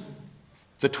joins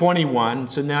the 21,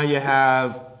 so now you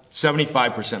have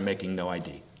 75% making no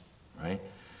ID, right?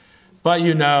 But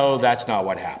you know that's not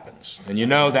what happens. And you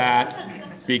know that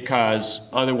because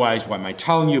otherwise why am I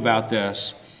telling you about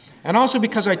this? And also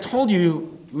because I told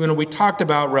you, we talked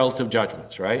about relative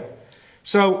judgments, right?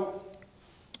 So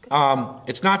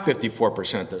it's not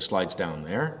 54% that slides down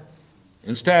there.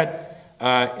 Instead,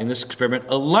 in this experiment,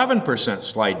 11%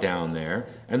 slide down there,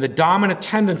 and the dominant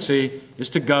tendency is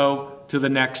to go to the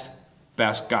next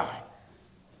best guy,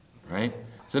 right?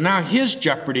 So now his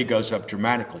jeopardy goes up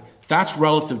dramatically. That's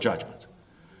relative judgment,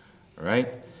 all right?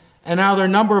 And now there are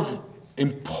a number of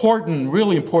important,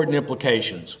 really important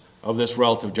implications of this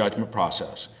relative judgment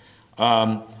process.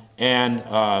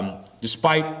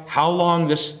 Despite how long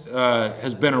this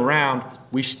has been around,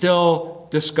 we still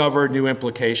discover new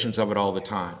implications of it all the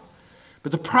time.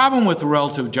 But the problem with the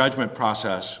relative judgment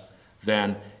process,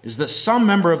 then, is that some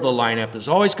member of the lineup is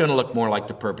always going to look more like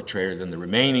the perpetrator than the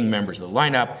remaining members of the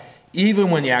lineup,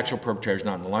 even when the actual perpetrator is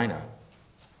not in the lineup.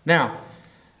 Now,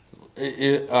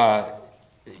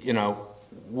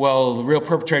 well, the real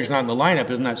perpetrator is not in the lineup.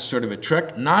 Isn't that sort of a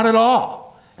trick? Not at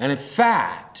all. And in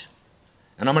fact,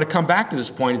 and I'm going to come back to this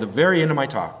point at the very end of my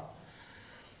talk,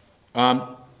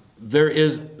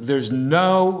 there's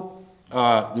no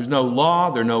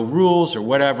law, there are no rules or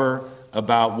whatever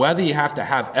about whether you have to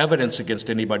have evidence against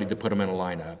anybody to put them in a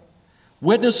lineup.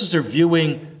 Witnesses are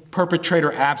viewing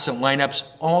perpetrator-absent lineups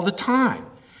all the time.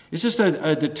 It's just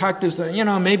a detective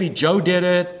saying, maybe Joe did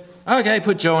it. Okay,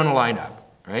 put Joe in a lineup,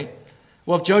 right?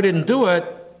 Well, if Joe didn't do it,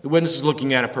 the witness is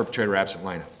looking at a perpetrator-absent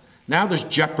lineup. Now there's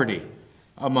jeopardy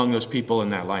among those people in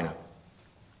that lineup.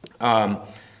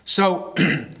 So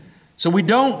we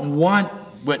don't want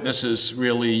witnesses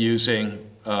really using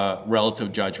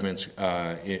relative judgments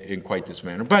in quite this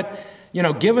manner. But,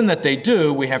 given that they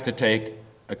do, we have to take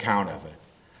account of it.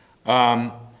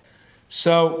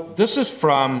 So this is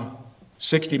from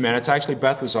 60 Minutes. Actually,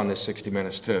 Beth was on this 60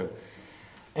 Minutes too.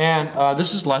 And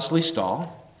this is Leslie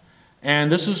Stahl.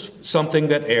 And this is something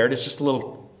that aired. It's just a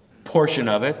little portion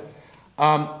of it.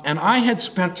 And I had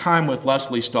spent time with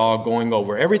Leslie Stahl going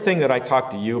over everything that I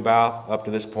talked to you about up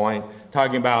to this point,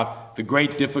 talking about the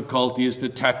great difficulty is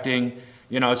detecting,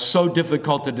 it's so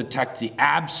difficult to detect the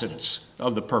absence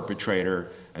of the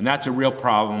perpetrator, and that's a real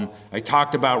problem. I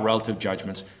talked about relative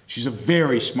judgments. She's a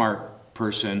very smart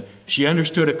person. She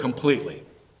understood it completely,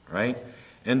 right?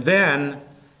 And then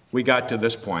we got to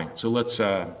this point. So let's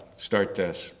start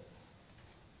this.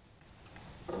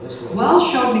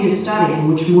 Wells showed me a study in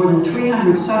which more than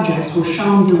 300 subjects were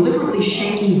shown deliberately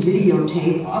shaking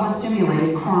videotape of a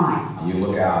simulated crime. You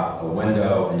look out a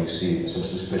window and you see some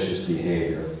suspicious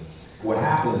behavior. What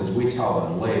happens is we tell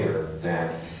them later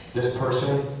that this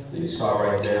person that you saw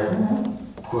right there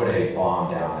put a bomb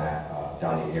down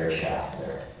the air shaft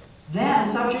there. Then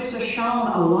subjects are shown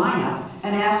a lineup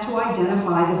and asked to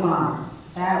identify the bomber.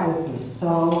 That would be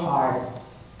so hard.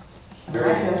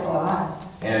 Very I just saw it.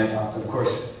 And of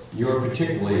course, you're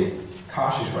particularly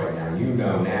cautious right now. You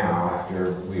know now,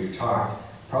 after we've talked,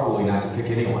 probably not to pick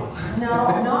anyone.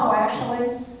 No,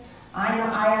 actually, I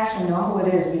actually know who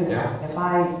it is because if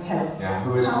I have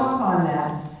come upon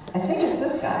that, I think it's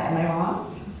this guy. Am I wrong?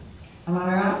 Am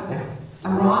I wrong? Yeah.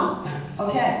 I'm wrong?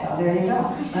 Okay, so there you go.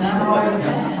 And I'm already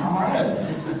saying.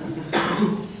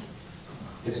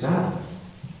 It's not.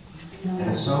 No. And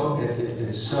it's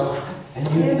so, and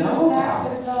you know about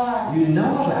it. You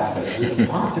know about it. We've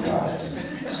talked about it.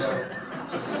 So.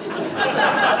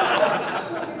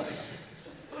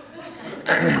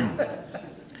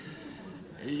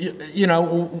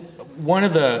 One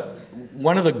of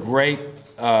the great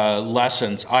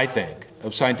lessons, I think,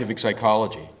 of scientific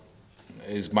psychology,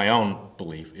 is my own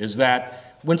belief, is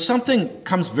that when something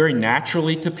comes very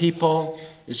naturally to people,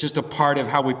 it's just a part of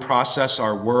how we process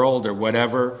our world or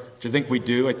whatever, which I think we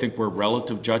do. I think we're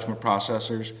relative judgment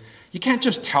processors. You can't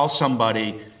just tell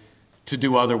somebody to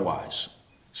do otherwise.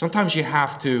 Sometimes you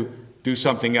have to do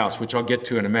something else, which I'll get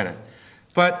to in a minute.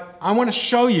 But I want to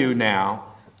show you now,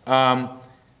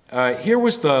 here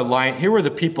were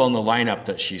the people in the lineup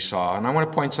that she saw, and I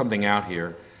want to point something out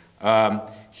here.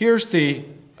 Here's the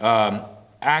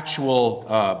actual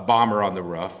bomber on the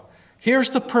roof. Here's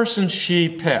the person she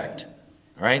picked,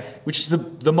 right? Which is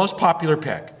the most popular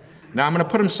pick. Now I'm going to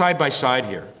put them side by side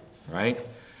here, right?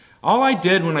 All I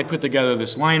did when I put together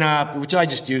this lineup, which I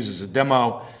just use as a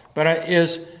demo, but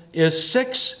is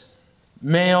 6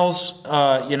 males,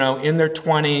 in their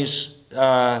 20s,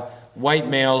 white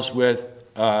males with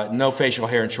no facial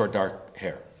hair and short dark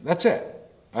hair. That's it.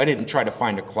 I didn't try to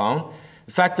find a clone.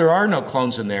 In fact, there are no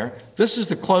clones in there. This is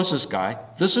the closest guy.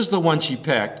 This is the one she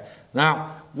picked.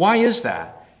 Now, why is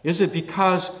that? Is it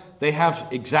because they have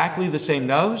exactly the same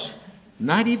nose?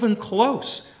 Not even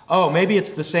close. Oh, maybe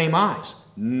it's the same eyes.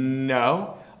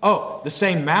 No. Oh, the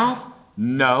same mouth?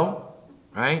 No.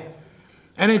 right?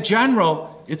 And in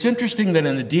general, it's interesting that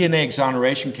in the DNA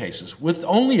exoneration cases, with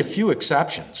only a few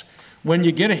exceptions, when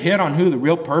you get a hit on who the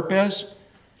real perp is,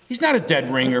 he's not a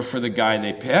dead ringer for the guy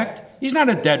they picked. He's not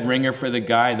a dead ringer for the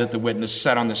guy that the witness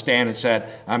sat on the stand and said,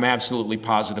 I'm absolutely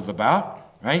positive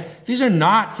about, right? These are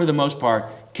not, for the most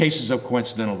part, cases of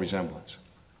coincidental resemblance,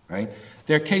 right?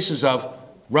 They're cases of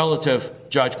relative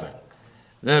judgment.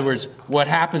 In other words, what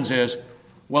happens is,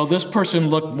 well, this person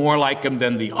looked more like him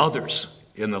than the others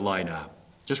in the lineup.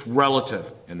 Just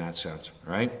relative in that sense,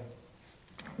 right?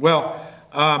 Well,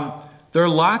 there are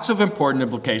lots of important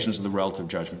implications of the relative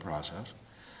judgment process.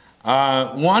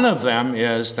 One of them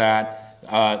is that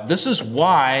this is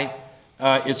why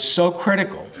it's so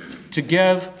critical to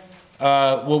give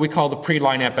what we call the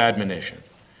pre-lineup admonition.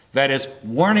 That is,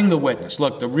 warning the witness,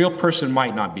 look, the real person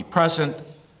might not be present.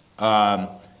 The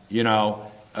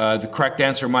correct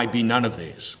answer might be none of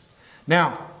these.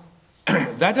 Now,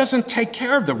 that doesn't take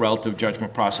care of the relative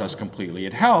judgment process completely.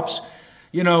 It helps.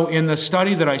 In the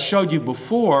study that I showed you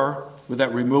before, with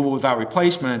that removal without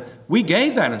replacement, we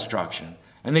gave that instruction,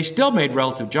 and they still made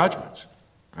relative judgments,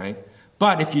 right?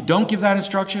 But if you don't give that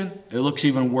instruction, it looks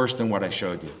even worse than what I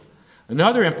showed you.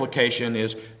 Another implication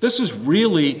is this is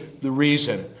really the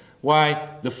reason why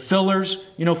the fillers,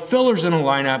 fillers in a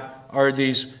lineup are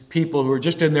these people who are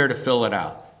just in there to fill it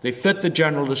out. They fit the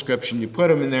general description. You put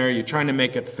them in there. You're trying to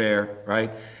make it fair, right?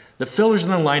 The fillers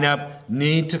in the lineup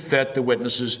need to fit the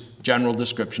witness's general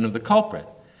description of the culprit.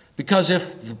 Because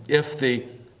if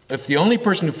the only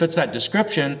person who fits that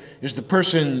description is the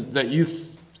person that you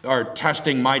are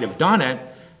testing might have done it,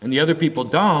 and the other people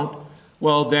don't,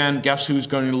 well, then guess who's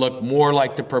going to look more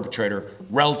like the perpetrator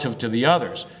relative to the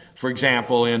others? For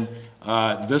example, in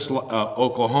this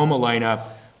Oklahoma lineup,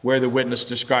 where the witness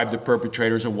described the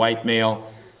perpetrator as a white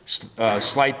male,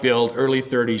 slight build, early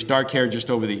 30s, dark hair just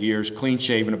over the ears, clean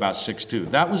shaven, about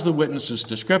 6'2". That was the witness's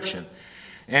description.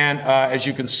 And as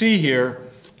you can see here,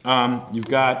 you've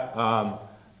got,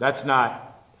 that's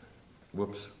not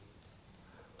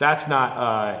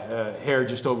hair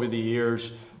just over the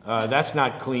ears. That's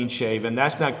not clean shaven.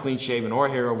 That's not clean shaven or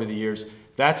hair over the ears.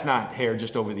 That's not hair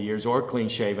just over the ears or clean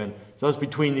shaven. So it's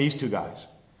between these two guys,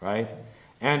 right?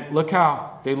 And look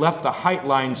how they left the height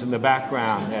lines in the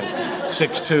background at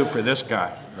 6'2" for this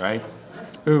guy, right?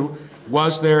 Who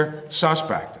was their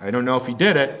suspect. I don't know if he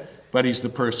did it, but he's the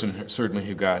person certainly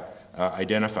who got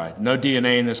identified. No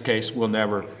DNA in this case. We'll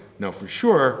never know for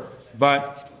sure.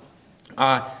 But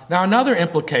now another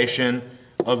implication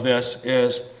of this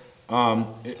is,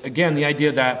 again, the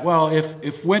idea that, well,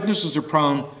 if witnesses are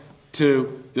prone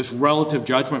to this relative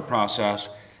judgment process,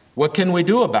 what can we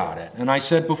do about it? And I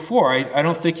said before, I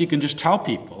don't think you can just tell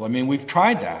people. I mean, we've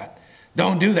tried that.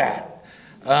 Don't do that.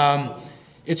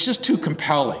 It's just too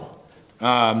compelling.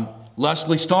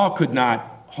 Leslie Stahl could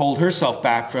not hold herself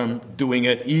back from doing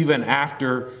it even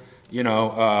after,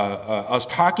 us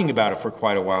talking about it for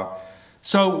quite a while.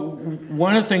 So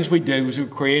one of the things we did was we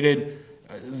created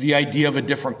the idea of a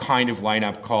different kind of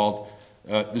lineup called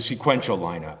the sequential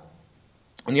lineup.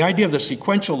 And the idea of the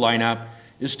sequential lineup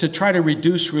is to try to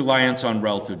reduce reliance on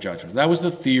relative judgment. That was the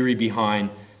theory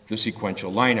behind the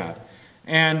sequential lineup.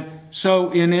 And so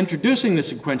in introducing the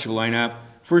sequential lineup,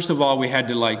 first of all, we had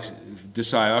to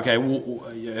decide, okay,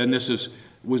 and this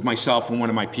was myself and one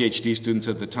of my PhD students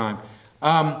at the time.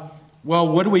 Well,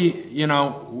 what do we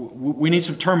need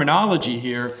some terminology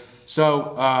here.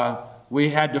 So we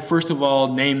had to first of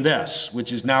all name this,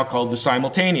 which is now called the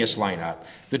simultaneous lineup.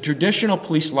 The traditional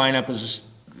police lineup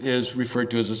is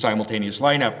referred to as a simultaneous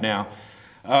lineup now.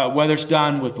 Whether it's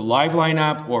done with the live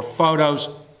lineup or photos,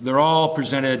 they're all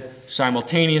presented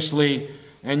simultaneously.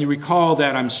 And you recall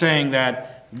that I'm saying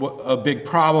that a big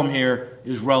problem here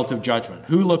is relative judgment.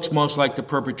 Who looks most like the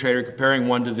perpetrator, comparing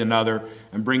one to another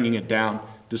and bringing it down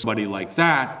to somebody like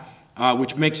that,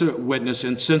 which makes a witness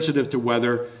insensitive to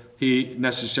whether he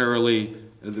necessarily,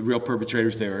 the real perpetrator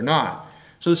is there or not.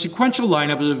 So the sequential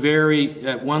lineup is a very,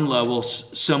 at one level,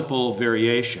 simple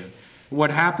variation. What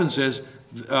happens is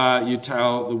you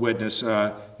tell the witness,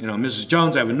 Mrs.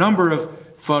 Jones, I have a number of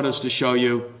photos to show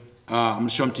you. I'm going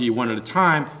to show them to you one at a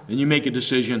time, and you make a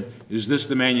decision. Is this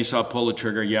the man you saw pull the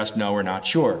trigger? Yes, no, or not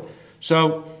sure.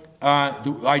 So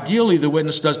ideally, the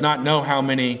witness does not know how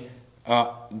many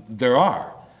there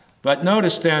are. But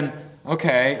notice then,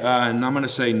 okay, and I'm going to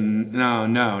say, no,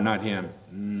 not him.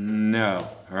 No,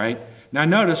 all right? Now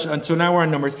notice, and so now we're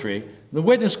on number 3. The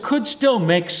witness could still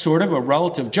make sort of a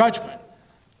relative judgment.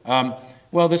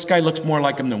 Well, this guy looks more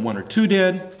like him than 1 or 2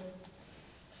 did.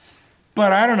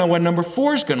 But I don't know what number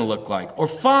 4 is going to look like, or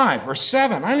 5, or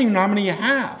 7. I don't even know how many you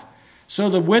have. So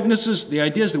the witnesses, the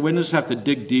idea is the witnesses have to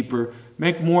dig deeper,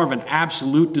 make more of an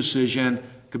absolute decision,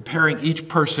 comparing each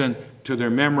person to their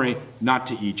memory, not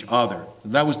to each other.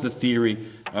 That was the theory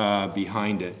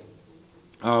behind it.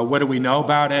 What do we know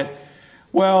about it?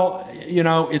 Well, you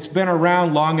know, it's been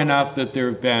around long enough that there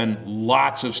have been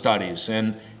lots of studies.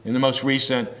 And in the most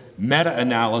recent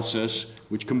meta-analysis,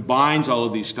 which combines all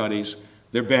of these studies,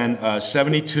 there have been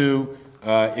 72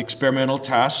 experimental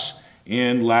tests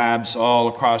in labs all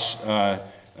across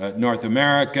North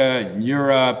America, in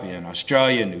Europe, in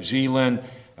Australia, New Zealand,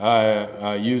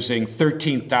 using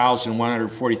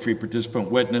 13,143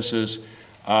 participant witnesses.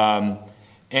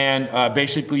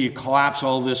 Basically, you collapse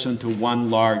all this into one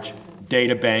large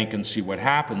data bank and see what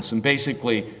happens. And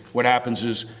basically, what happens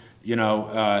is, you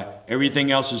know, everything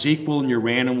else is equal, and you're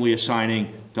randomly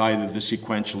assigning to either the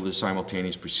sequential or the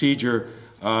simultaneous procedure.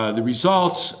 The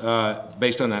results,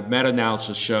 based on that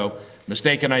meta-analysis, show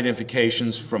mistaken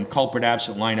identifications from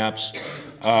culprit-absent lineups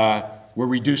were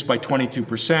reduced by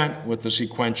 22% with the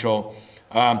sequential.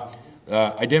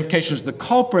 Identifications of the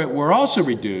culprit were also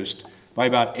reduced by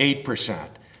about 8%.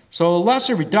 So a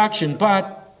lesser reduction,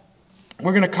 but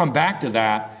we're going to come back to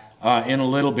that in a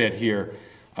little bit here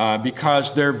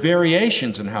because there are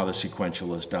variations in how the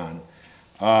sequential is done.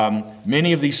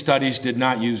 Many of these studies did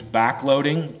not use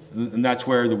backloading, and that's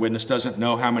where the witness doesn't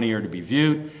know how many are to be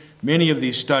viewed. Many of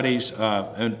these studies would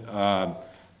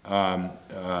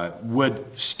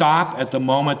stop at the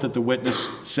moment that the witness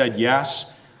said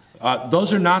yes.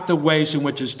 Those are not the ways in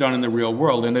which it's done in the real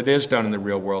world, and it is done in the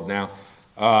real world now,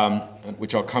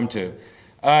 which I'll come to.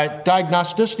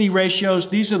 Diagnosticity ratios,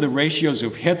 these are the ratios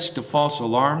of hits to false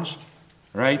alarms,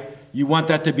 right? You want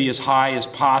that to be as high as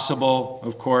possible,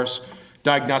 of course.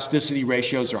 Diagnosticity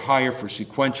ratios are higher for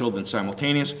sequential than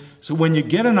simultaneous. So when you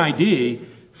get an ID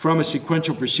from a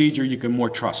sequential procedure, you can more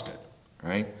trust it,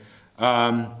 right?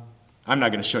 I'm not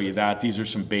going to show you that. These are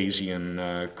some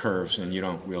Bayesian curves, and you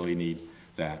don't really need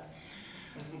that.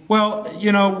 Well,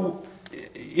 you know,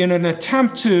 in an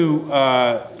attempt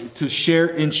to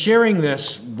sharing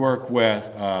this work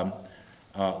with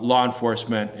law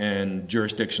enforcement and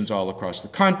jurisdictions all across the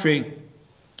country,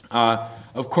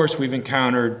 of course, we've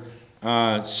encountered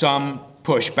some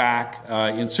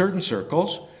pushback in certain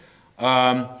circles.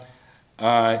 And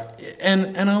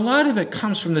a lot of it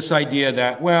comes from this idea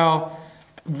that, well,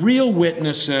 real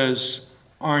witnesses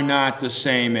are not the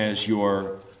same as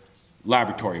your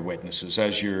laboratory witnesses,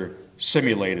 as your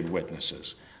simulated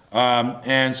witnesses.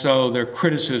 And so they're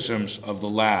criticisms of the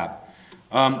lab.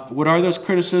 What are those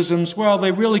criticisms? Well,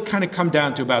 they really kind of come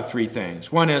down to about three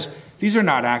things. One is, these are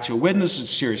not actual witnesses,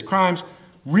 it's serious crimes.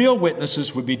 Real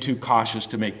witnesses would be too cautious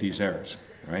to make these errors,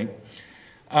 right?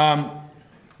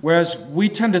 Whereas we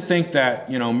tend to think that,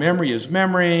 you know, memory is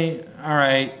memory, all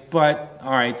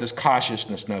right, this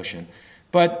cautiousness notion.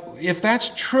 But if that's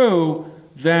true,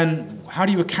 then how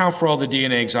do you account for all the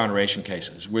DNA exoneration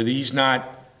cases? Were these not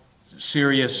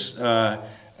serious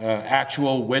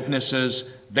actual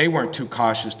witnesses? They weren't too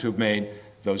cautious to have made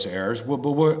those errors. Well,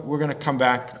 but we're going to come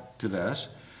back to this.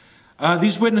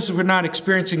 These witnesses were not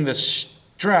experiencing the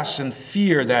stress and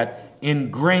fear that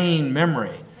ingrain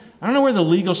memory. I don't know where the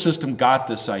legal system got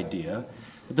this idea,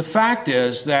 but the fact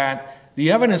is that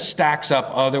the evidence stacks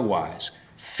up otherwise.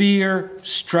 Fear,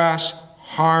 stress,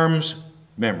 harms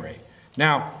memory.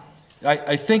 Now,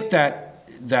 I think that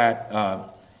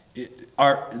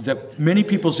many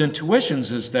people's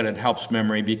intuitions is that it helps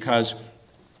memory because,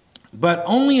 but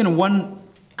only in one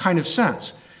kind of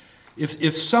sense.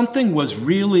 If something was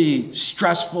really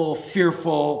stressful,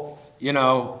 fearful, you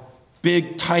know,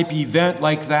 big type event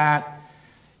like that,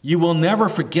 you will never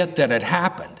forget that it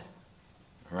happened,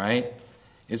 right?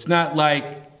 It's not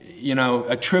like, you know,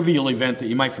 a trivial event that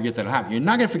you might forget that it happened. You're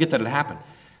not going to forget that it happened.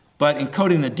 But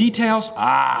encoding the details,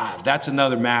 that's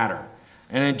another matter.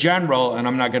 And in general, and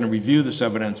I'm not going to review this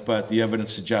evidence, but the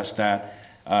evidence suggests that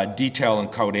detail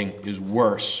encoding is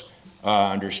worse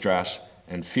under stress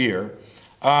and fear.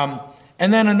 And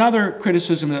then another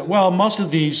criticism that, well, most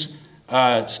of these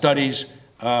studies,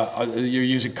 you're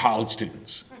using college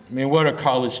students. I mean, what are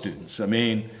college students? I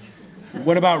mean,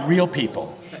 what about real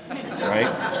people, right?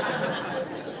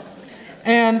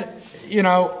 And, you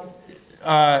know,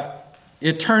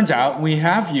 it turns out we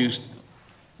have used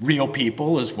real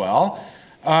people as well,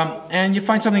 and you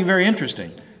find something very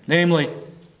interesting. Namely,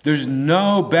 there's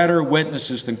no better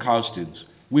witnesses than college students.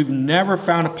 We've never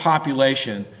found a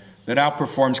population that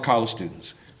outperforms college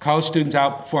students. College students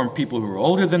outperform people who are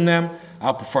older than them,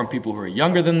 outperform people who are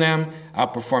younger than them,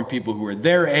 outperform people who are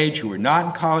their age, who are not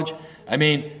in college. I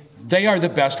mean, they are the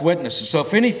best witnesses. So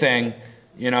if anything,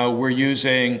 you know, we're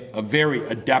using a very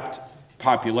adept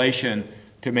population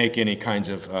to make any kinds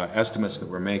of estimates that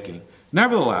we're making.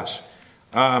 Nevertheless,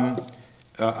 about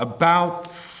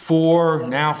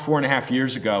 4.5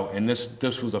 years ago, and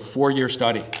this was a 4-year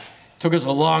study. It took us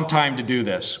a long time to do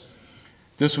this.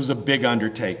 This was a big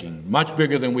undertaking, much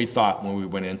bigger than we thought when we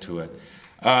went into it.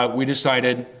 We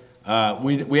decided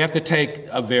we have to take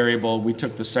a variable. We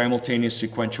took the simultaneous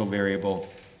sequential variable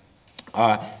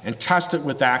and test it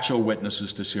with actual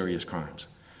witnesses to serious crimes.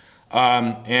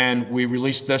 And we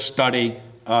released this study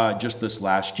just this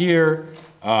last year.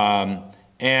 So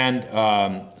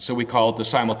we call it the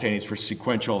simultaneous for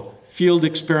sequential field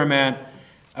experiment.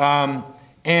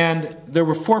 And there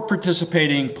were 4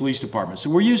 participating police departments. So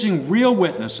we're using real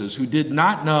witnesses who did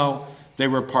not know they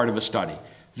were part of a study.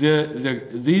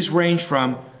 These range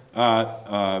from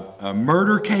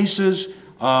murder cases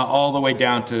all the way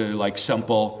down to like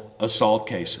simple assault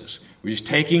cases. We're just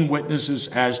taking witnesses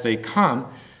as they come.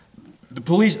 The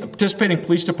participating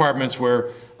police departments were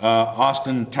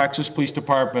Austin, Texas Police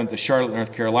Department, the Charlotte,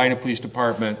 North Carolina Police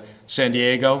Department, San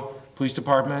Diego Police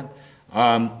Department,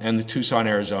 and the Tucson,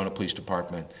 Arizona Police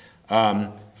Department.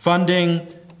 Funding,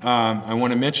 I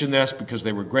want to mention this because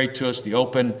they were great to us. The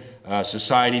Open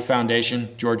Society Foundation,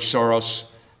 George Soros,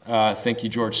 thank you,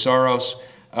 George Soros.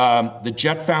 The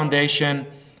Jet Foundation,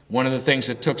 one of the things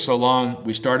that took so long,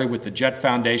 we started with the Jet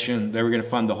Foundation. They were going to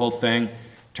fund the whole thing.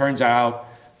 Turns out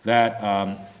that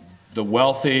the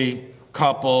wealthy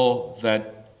couple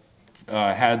that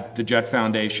had the Jet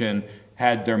Foundation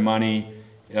had their money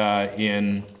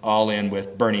all in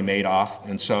with Bernie Madoff,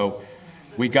 and so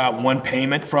we got one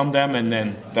payment from them, and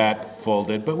then that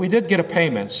folded. But we did get a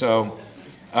payment. So,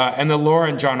 and the Laura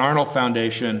and John Arnold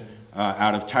Foundation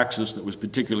out of Texas that was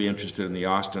particularly interested in the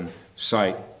Austin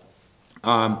site.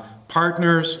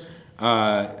 Partners,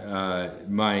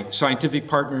 my scientific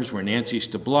partners were Nancy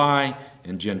Stably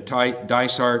and Jen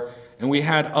Dysart, and we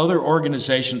had other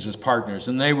organizations as partners,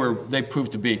 and they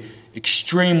proved to be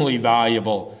extremely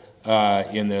valuable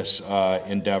in this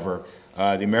endeavor.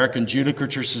 The American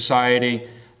Judicature Society,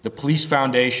 the Police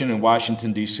Foundation in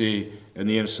Washington, D.C., and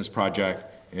the Innocence Project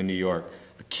in New York.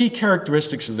 The key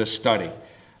characteristics of this study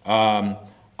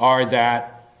are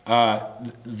that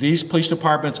these police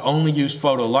departments only used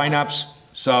photo lineups,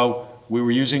 so we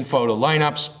were using photo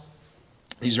lineups.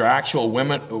 These are actual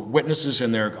witnesses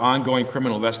in their ongoing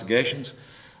criminal investigations.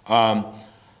 And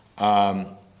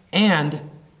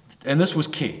this was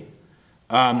key.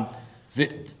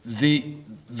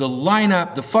 The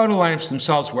lineup, the photo lineups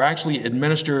themselves were actually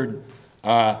administered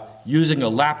using a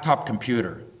laptop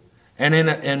computer.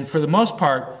 And for the most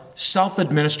part,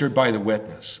 self-administered by the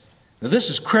witness. Now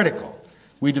this is critical.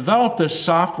 We developed this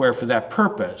software for that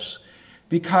purpose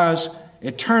because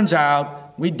it turns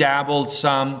out we dabbled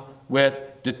some with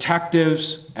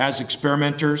detectives as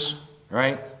experimenters,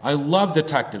 right? I love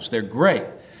detectives, they're great.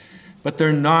 But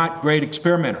they're not great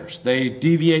experimenters. They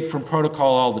deviate from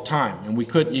protocol all the time, and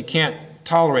you can't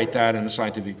tolerate that in a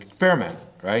scientific experiment,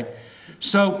 right?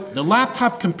 So the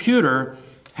laptop computer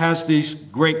has these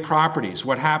great properties.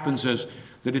 What happens is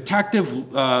the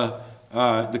detective,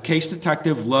 the case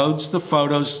detective loads the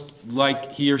photos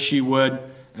like he or she would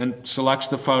and selects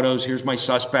the photos, here's my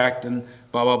suspect, and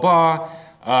blah, blah,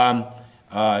 blah,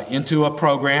 into a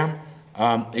program.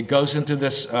 It goes into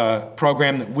this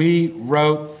program that we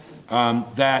wrote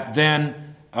that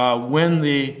then when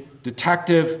the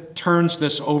detective turns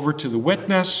this over to the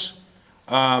witness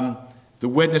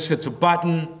hits a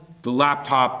button, the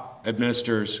laptop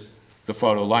administers the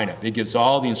photo lineup. It gives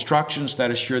all the instructions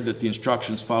that assure that the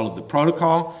instructions followed the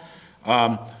protocol.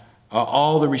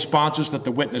 All the responses that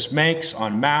the witness makes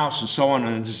on mouse and so on,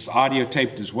 and this is audio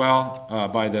taped as well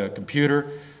by the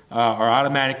computer, are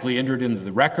automatically entered into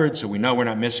the record, so we know we're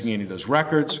not missing any of those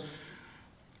records.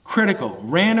 Critical,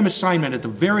 random assignment at the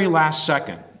very last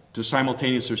second to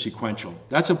simultaneous or sequential.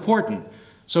 That's important.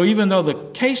 So even though the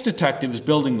case detective is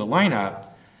building the lineup,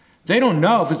 they don't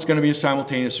know if it's going to be a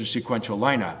simultaneous or sequential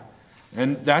lineup.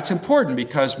 And that's important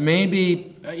because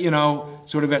maybe,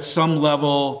 sort of at some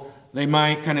level, they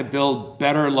might kind of build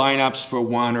better lineups for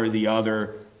one or the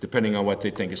other, depending on what they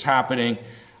think is happening.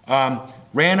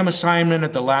 Random assignment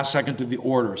at the last second to the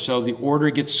order. So the order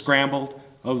gets scrambled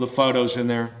of the photos in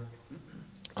there.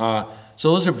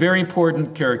 So those are very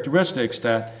important characteristics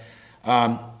that,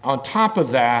 on top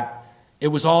of that, it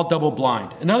was all double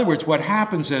blind. In other words, what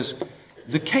happens is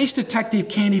the case detective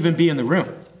can't even be in the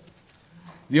room.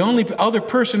 The only other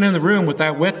person in the room with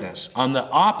that witness on the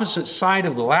opposite side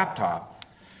of the laptop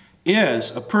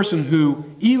is a person who,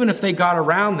 even if they got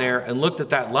around there and looked at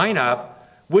that lineup,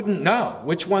 wouldn't know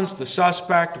which one's the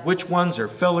suspect, which ones are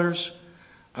fillers.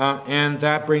 And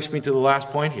that brings me to the last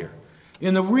point here.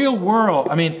 In the real world,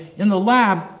 I mean, in the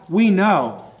lab, we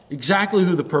know exactly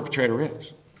who the perpetrator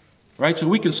is, right? So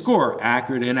we can score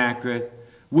accurate, inaccurate.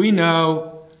 We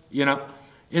know, you know,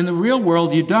 in the real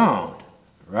world, you don't,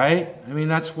 right? I mean,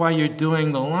 that's why you're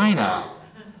doing the lineup.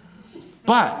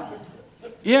 But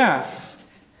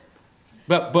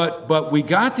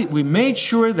we made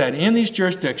sure that in these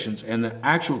jurisdictions, and the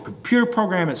actual computer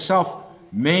program itself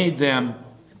made them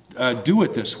do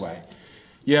it this way.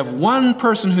 You have one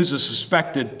person who's a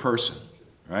suspected person,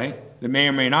 right? That may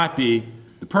or may not be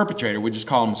the perpetrator. We just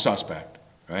call him a suspect,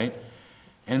 right?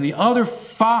 And the other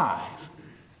 5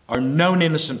 are known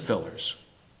innocent fillers,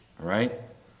 all right?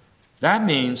 That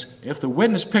means if the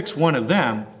witness picks one of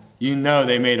them, you know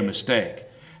they made a mistake.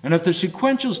 And if the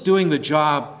sequential's doing the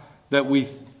job that we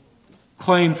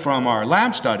claimed from our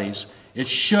lab studies, it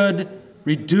should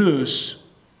reduce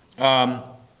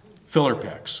filler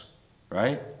picks,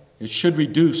 right? It should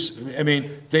reduce, I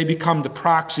mean, they become the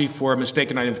proxy for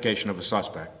mistaken identification of a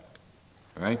suspect,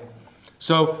 right?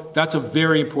 So that's a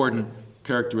very important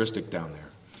characteristic down there.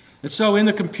 And so in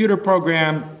the computer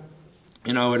program,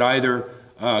 you know, it either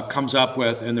comes up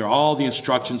with, and all the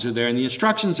instructions are there, and the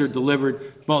instructions are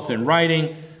delivered both in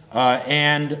writing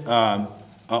and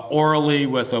orally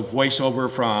with a voiceover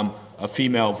from a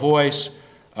female voice.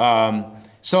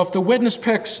 So if the witness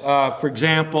picks, for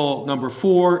example, number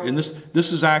 4, and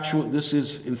this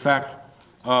is in fact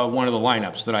one of the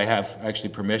lineups that I have actually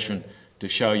permission to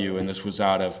show you, and this was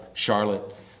out of Charlotte.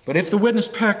 But if the witness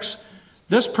picks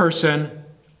this person,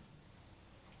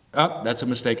 that's a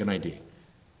mistaken ID.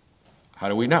 How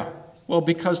do we know? Well,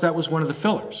 because that was one of the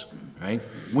fillers, right?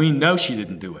 We know she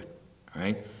didn't do it,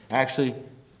 right? Actually,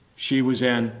 she was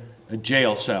in a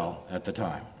jail cell at the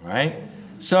time, right?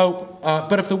 So,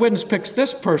 but if the witness picks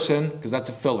this person, because that's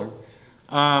a filler,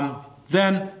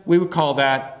 then we would call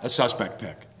that a suspect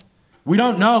pick. We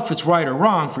don't know if it's right or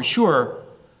wrong for sure,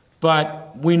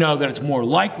 but we know that it's more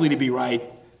likely to be right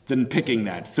than picking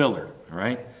that filler, all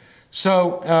right?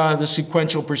 So the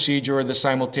sequential procedure or the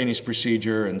simultaneous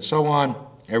procedure and so on,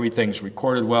 everything's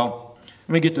recorded well.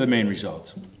 Let me get to the main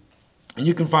results. And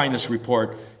you can find this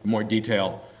report in more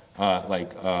detail,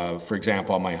 for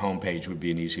example, on my homepage would be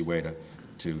an easy way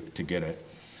to get it.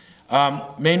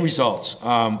 Main results.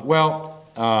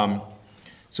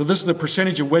 So this is the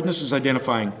percentage of witnesses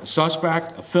identifying a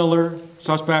suspect, a filler,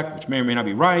 suspect, which may or may not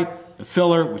be right, a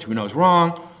filler, which we know is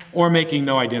wrong, or making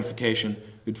no identification.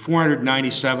 We had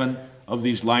 497 of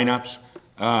these lineups.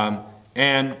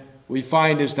 And we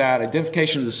find is that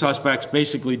identification of the suspects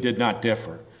basically did not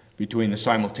differ between the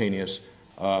simultaneous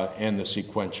and the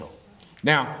sequential.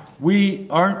 Now, we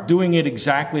aren't doing it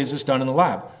exactly as it's done in the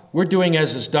lab. We're doing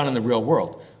as it's done in the real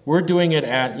world. We're doing it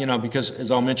at, because as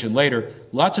I'll mention later,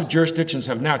 lots of jurisdictions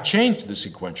have now changed the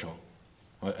sequential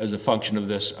as a function of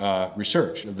this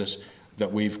research, of this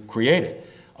that we've created.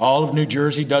 All of New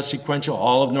Jersey does sequential,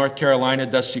 all of North Carolina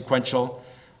does sequential,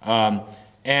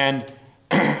 and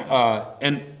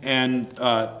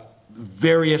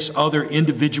various other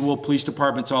individual police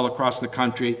departments all across the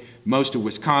country, most of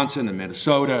Wisconsin and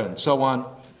Minnesota and so on.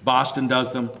 Boston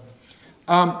does them.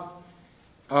 But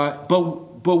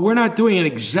we're not doing it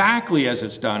exactly as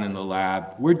it's done in the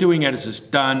lab. We're doing it as it's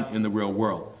done in the real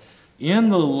world. In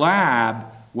the lab,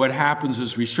 what happens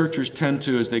is researchers tend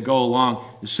to, as they go along,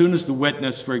 as soon as the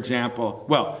witness, for example,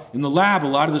 in the lab, a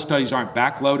lot of the studies aren't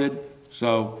backloaded,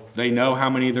 so they know how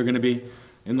many they're going to be.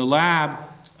 In the lab,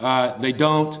 they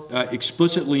don't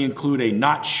explicitly include a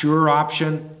not sure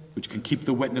option, which can keep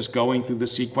the witness going through the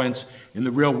sequence. In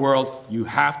the real world, you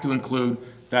have to include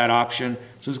that option.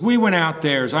 So as I went out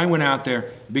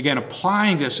there, began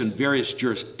applying this in various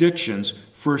jurisdictions,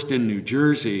 first in New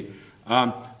Jersey,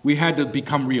 we had to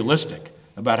become realistic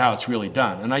about how it's really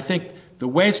done. And I think the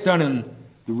way it's done in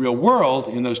the real world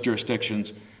in those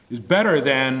jurisdictions is better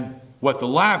than what the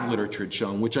lab literature had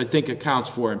shown, which I think accounts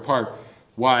for, in part,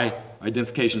 why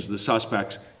identifications of the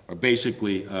suspects are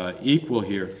basically equal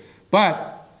here.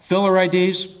 But filler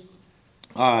IDs,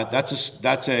 and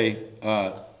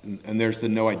there's the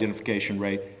no identification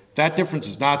rate. That difference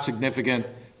is not significant.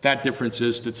 That difference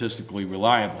is statistically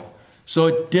reliable. So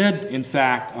it did, in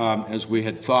fact, as we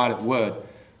had thought it would,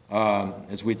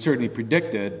 as we'd certainly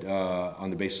predicted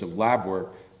on the basis of lab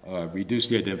work, reduce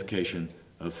the identification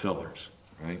of fillers,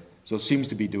 right? So it seems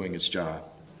to be doing its job.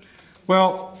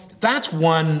 Well, that's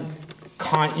one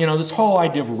this whole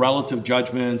idea of relative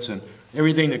judgments and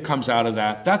everything that comes out of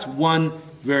that, that's one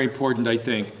very important, I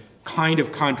think, kind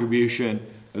of contribution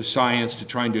of science to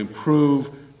trying to improve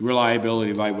the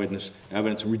reliability of eyewitness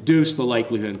evidence and reduce the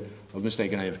likelihood of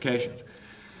mistaken identifications.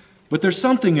 But there's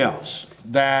something else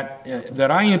that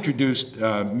I introduced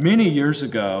many years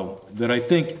ago that I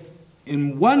think,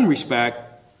 in one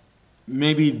respect,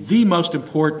 may be the most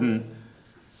important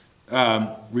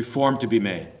reform to be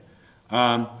made.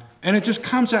 And it just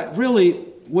comes out, really,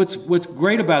 what's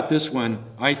great about this one,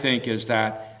 I think, is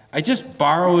that I just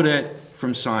borrowed it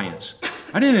from science.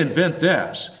 I didn't invent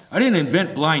this. I didn't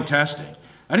invent blind testing.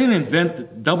 I didn't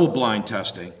invent double-blind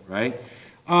testing, right?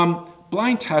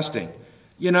 Blind testing,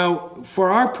 you know, for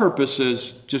our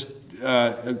purposes, just we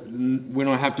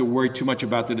don't have to worry too much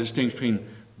about the distinction between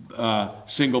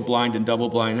single-blind and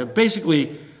double-blind.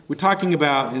 Basically, we're talking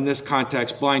about, in this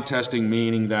context, blind testing,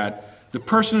 meaning that the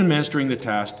person administering the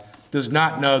test does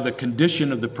not know the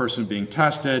condition of the person being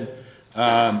tested.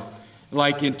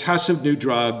 Like in tests of new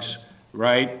drugs,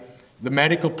 right? The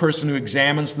medical person who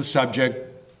examines the subject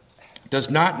does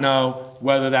not know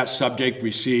whether that subject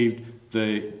received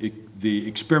the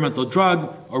experimental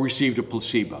drug or received a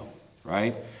placebo,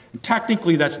 right? And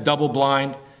technically, that's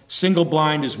double-blind.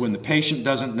 Single-blind is when the patient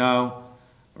doesn't know,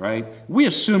 right? We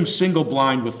assume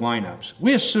single-blind with lineups.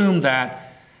 We assume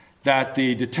that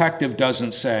the detective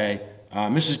doesn't say,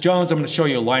 Mrs. Jones, I'm going to show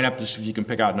you a lineup to see if you can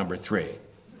pick out number 3,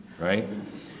 right?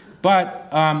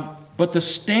 But the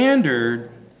standard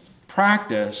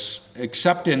practice,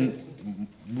 except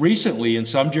recently in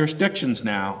some jurisdictions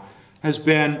now, has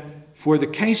been for the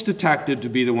case detective to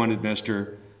be the one to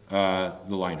administer the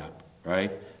lineup,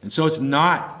 right? And so it's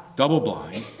not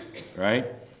double-blind, right?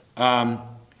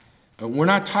 We're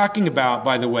not talking about,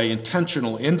 by the way,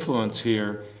 intentional influence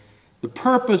here. The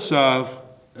purpose of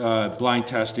blind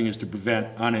testing is to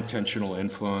prevent unintentional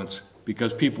influence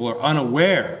because people are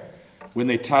unaware when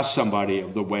they test somebody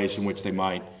of the ways in which they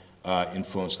might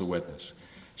influence the witness.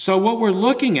 So what we're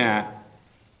looking at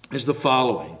is the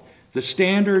following. The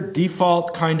standard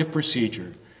default kind of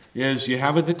procedure is you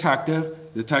have a detective,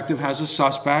 the detective has a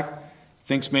suspect,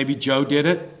 thinks maybe Joe did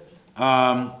it,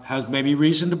 has maybe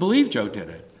reason to believe Joe did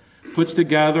it, puts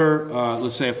together,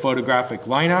 let's say, a photographic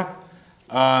lineup,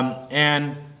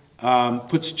 and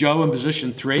puts Joe in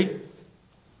position 3,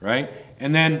 right?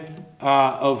 And then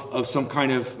of some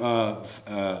kind of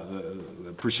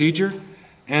procedure,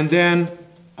 and then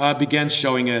begins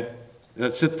showing it,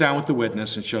 sits down with the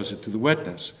witness and shows it to the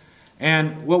witness.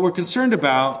 And what we're concerned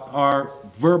about are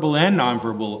verbal and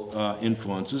nonverbal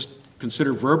influences.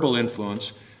 Consider verbal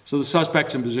influence. So the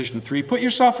suspect's in position 3. Put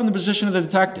yourself in the position of the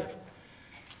detective.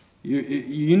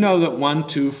 You know that 1,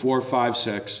 2, 4, 5,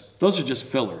 6, those are just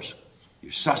fillers.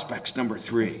 Your suspect's number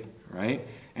 3, right?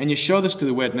 And you show this to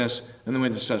the witness, and the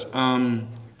witness says,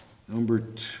 number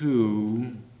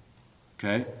 2,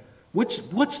 okay?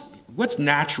 What's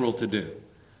natural to do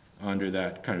under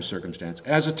that kind of circumstance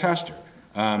as a tester?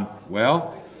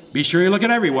 Well, be sure you look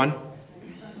at everyone.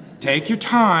 Take your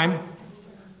time,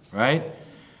 right?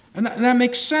 And that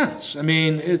makes sense. I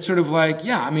mean, it's sort of like,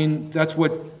 yeah, I mean, that's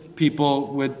what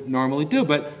people would normally do.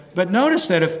 But notice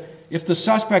that if the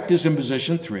suspect is in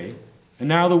position 3, and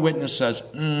now the witness says,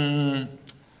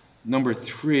 number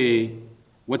 3,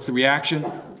 what's the reaction?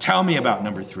 Tell me about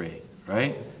number 3,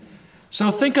 right? So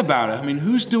think about it. I mean,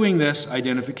 who's doing this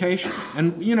identification?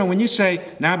 And, you know, when you say,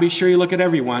 now be sure you look at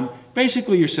everyone,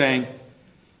 basically you're saying,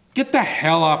 get the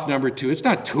hell off number 2. It's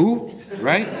not 2,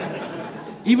 right?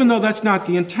 Even though that's not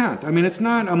the intent. I mean, it's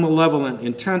not a malevolent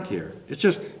intent here. It's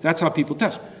just, that's how people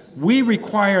test. We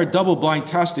require double-blind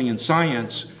testing in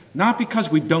science, not because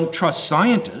we don't trust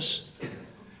scientists,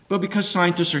 but because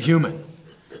scientists are human.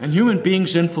 And human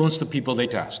beings influence the people they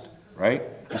test, right?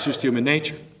 It's just human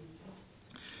nature.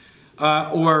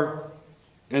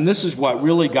 And this is what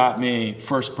really got me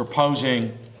first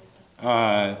proposing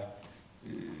the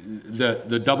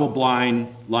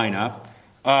double-blind lineup.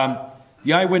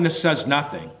 The eyewitness says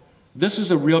nothing. This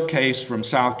is a real case from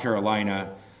South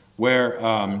Carolina where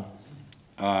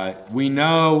we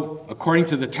know, according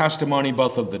to the testimony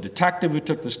both of the detective who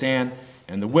took the stand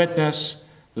and the witness,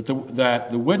 that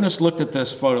the witness looked at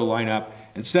this photo lineup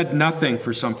and said nothing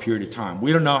for some period of time.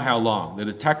 We don't know how long. The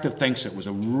detective thinks it was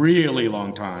a really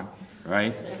long time,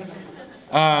 right?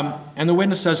 And the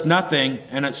witness says nothing,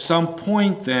 and at some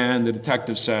point then the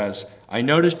detective says, I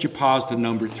noticed you paused at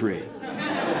number 3.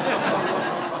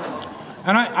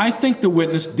 And I think the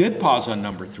witness did pause on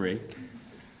number 3.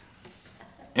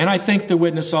 And I think the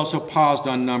witness also paused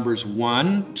on numbers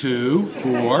 1, 2,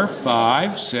 4,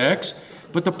 5, 6.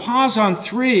 But the pause on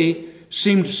 3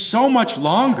 seemed so much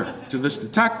longer to this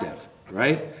detective,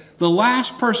 right? The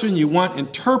last person you want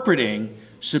interpreting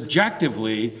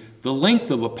subjectively the length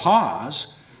of a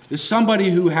pause is somebody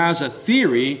who has a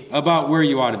theory about where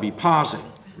you ought to be pausing,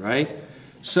 right?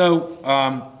 So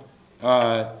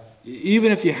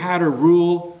even if you had a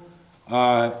rule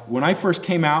when I first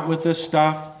came out with this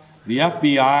stuff, the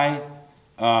FBI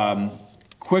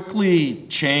quickly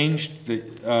changed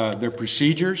their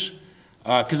procedures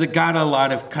because it got a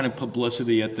lot of kind of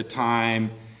publicity at the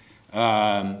time.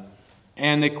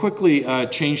 And they quickly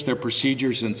changed their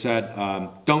procedures and said,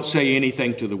 don't say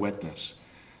anything to the witness.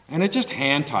 And it just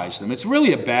hand-ties them. It's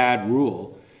really a bad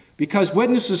rule because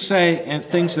witnesses say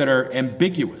things that are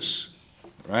ambiguous,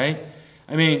 right?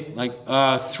 I mean, like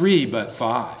 3 but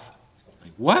 5.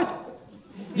 Like, what?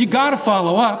 You got to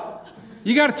follow up.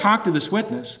 You got to talk to this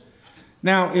witness.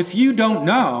 Now, if you don't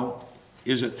know,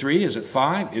 is it 3? Is it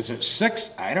 5? Is it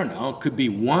 6? I don't know. It could be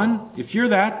 1. If you're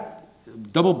that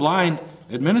double-blind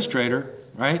administrator,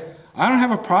 right, I don't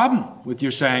have a problem with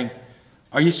you saying,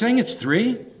 are you saying it's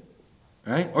 3?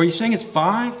 Right? Or are you saying it's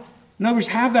 5? In other words,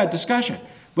 have that discussion.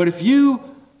 But if you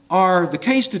are the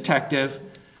case detective,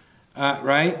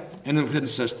 right, and then it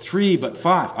says 3 but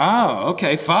 5. Oh,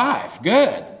 okay, 5.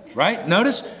 Good. Right?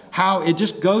 Notice how it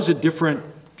just goes a different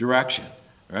direction.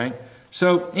 Right?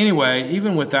 So anyway,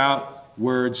 even without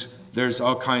words, there's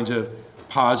all kinds of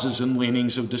pauses and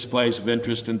leanings of displays of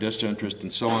interest and disinterest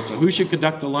and so on. So who should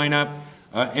conduct the lineup?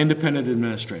 Independent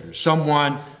administrators.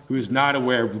 Someone who is not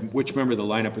aware of which member of the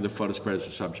lineup or the photo spread is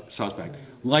the suspect,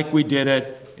 like we did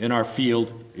it in our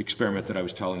field experiment that I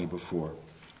was telling you before.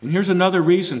 And here's another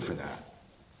reason for that.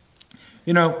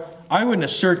 You know,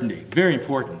 eyewitness certainty, very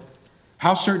important.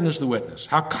 How certain is the witness?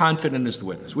 How confident is the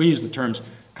witness? We use the terms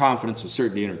confidence and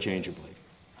certainty interchangeably.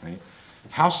 Right?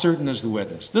 How certain is the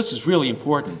witness? This is really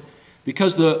important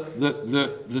because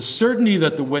the certainty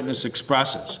that the witness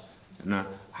expresses, and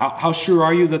how sure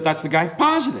are you that that's the guy?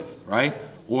 Positive, right?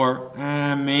 Or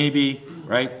maybe,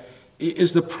 right?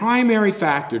 Is the primary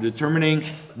factor determining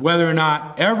whether or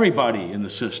not everybody in the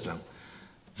system,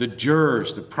 the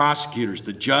jurors, the prosecutors,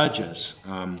 the judges,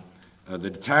 the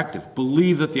detective,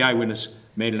 believe that the eyewitness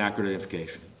made an accurate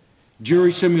identification.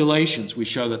 Jury simulations, we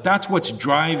show that that's what's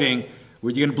driving,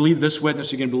 whether you're going to believe this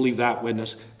witness, you're going to believe that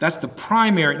witness. That's the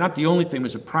primary, not the only thing, but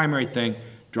it's the primary thing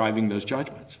driving those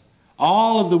judgments.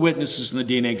 All of the witnesses in the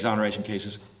DNA exoneration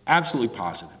cases, absolutely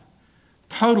positive,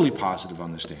 totally positive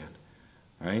on the stand,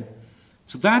 right?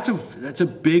 So that's a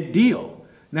big deal.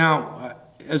 Now,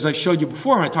 as I showed you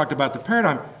before when I talked about the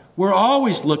paradigm, we're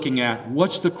always looking at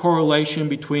what's the correlation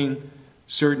between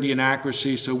certainty and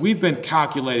accuracy. So we've been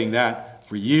calculating that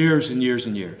for years and years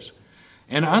and years.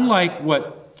 And unlike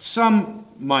what some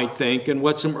might think and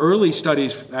what some early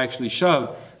studies actually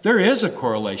showed, there is a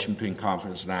correlation between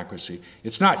confidence and accuracy.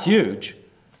 It's not huge.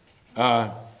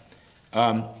 But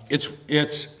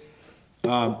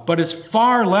it's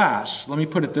far less, let me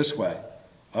put it this way,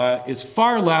 it's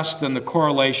far less than the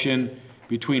correlation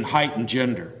between height and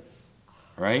gender,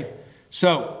 right?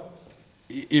 So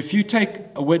if you take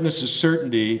a witness's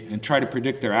certainty and try to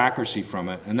predict their accuracy from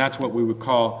it, and that's what we would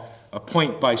call a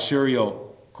point by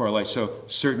serial correlation, so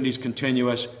certainty is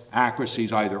continuous, accuracy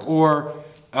is either or,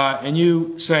 and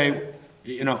you say,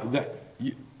 you know, that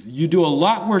you do a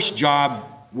lot worse job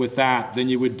with that than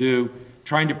you would do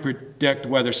trying to predict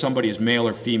whether somebody is male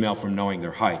or female from knowing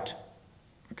their height,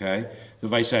 okay?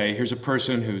 If I say, here's a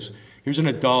person here's an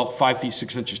adult, 5 feet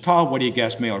 6 inches tall, what do you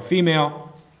guess, male or female?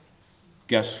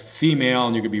 Guess female,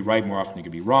 and you're going to be right more often than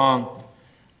you're going to be wrong.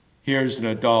 Here's an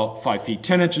adult, 5 feet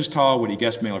 10 inches tall, what do you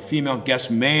guess, male or female? Guess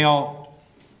male,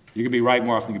 you're going to be right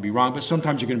more often than you're going to be wrong, but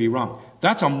sometimes you're going to be wrong.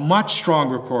 That's a much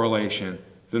stronger correlation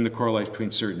than the correlation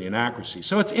between certainty and accuracy.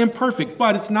 So it's imperfect,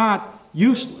 but it's not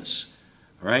useless,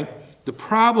 all right? The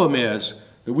problem is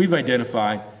that we've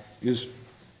identified is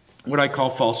what I call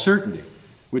false certainty,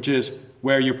 which is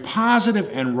where you're positive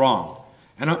and wrong.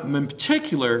 And in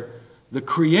particular, the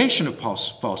creation of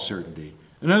false certainty.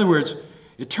 In other words,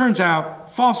 it turns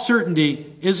out false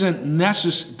certainty isn't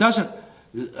necessary,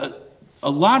 a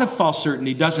lot of false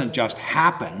certainty doesn't just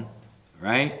happen,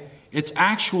 right? It's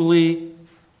actually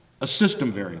a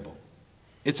system variable.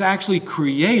 It's actually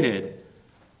created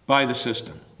by the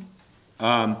system.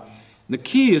 The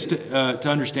key is to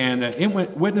understand that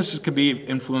witnesses can be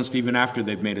influenced even after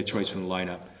they've made a choice from the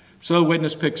lineup. So the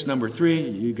witness picks number 3,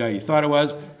 you guy you thought it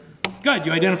was. Good,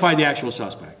 you identified the actual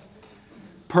suspect.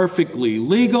 Perfectly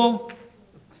legal.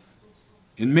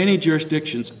 In many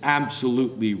jurisdictions,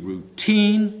 absolutely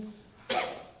routine,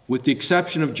 with the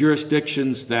exception of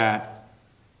jurisdictions that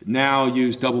now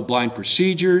use double-blind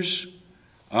procedures.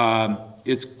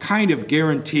 It's kind of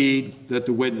guaranteed that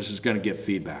the witness is going to get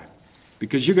feedback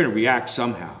because you're going to react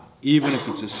somehow, even if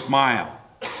it's a smile,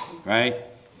 right?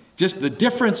 Just the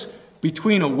difference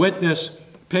between a witness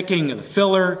picking the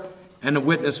filler and a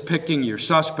witness picking your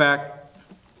suspect,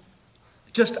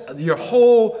 just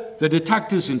the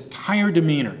detective's entire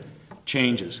demeanor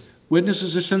changes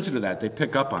Witnesses are sensitive to that. They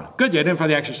pick up on it. Good, you identify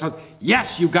the actual suspect.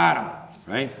 Yes, you got him,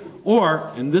 right?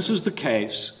 Or, and this is the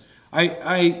case,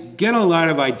 I get a lot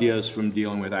of ideas from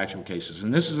dealing with actual cases,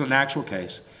 and this is an actual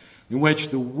case in which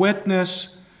the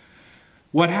witness,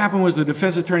 what happened was the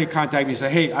defense attorney contacted me and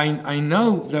said, hey, I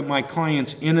know that my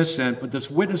client's innocent, but this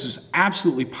witness is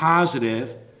absolutely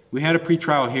positive. We had a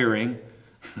pretrial hearing.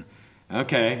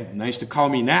 Okay, nice to call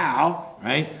me now,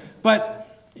 right? But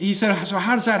he said, so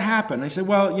how does that happen? I said,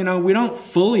 well, you know, we don't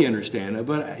fully understand it,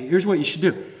 but here's what you should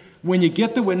do. When you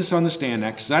get the witness on the stand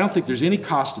next, because I don't think there's any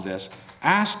cost to this,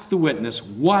 ask the witness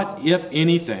what, if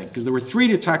anything, because there were 3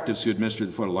 detectives who administered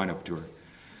the photo lineup to her.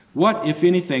 What, if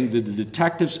anything, did the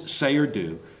detectives say or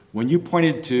do when you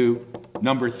pointed to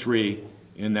number 3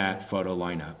 in that photo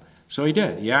lineup? So he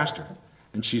did. He asked her.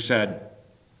 And she said,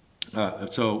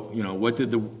 so, you know, what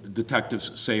did the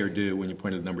detectives say or do when you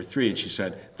pointed to number 3? And she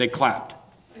said, they clapped,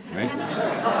 right?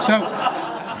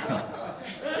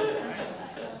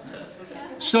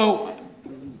 So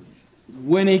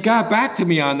when he got back to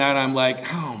me on that, I'm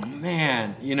like, oh,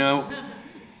 man, you know,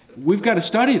 we've got to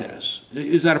study this.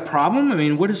 Is that a problem? I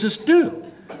mean, what does this do?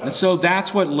 And so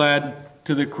that's what led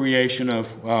to the creation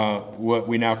of what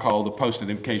we now call the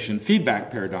post-identification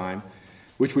feedback paradigm,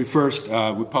 which we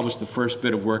published the first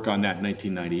bit of work on that in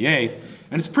 1998.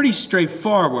 And it's pretty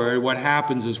straightforward. What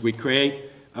happens is we create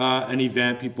an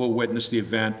event, people witness the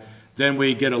event, then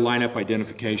we get a lineup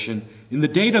identification. In the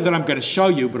data that I'm going to show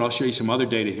you, but I'll show you some other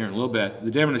data here in a little bit, the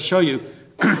data I'm going to show you,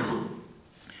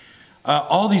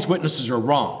 all these witnesses are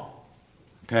wrong,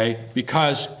 okay?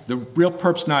 Because the real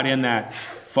perp's not in that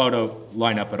photo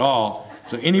lineup at all.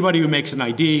 So anybody who makes an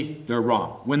ID, they're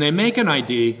wrong. When they make an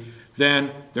ID, then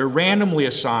they're randomly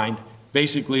assigned,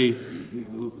 basically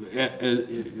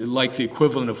like the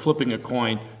equivalent of flipping a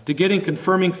coin, to getting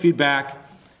confirming feedback.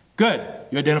 Good,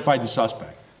 you identified the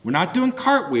suspect. We're not doing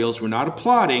cartwheels, we're not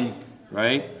applauding,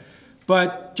 right?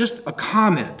 But just a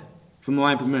comment from the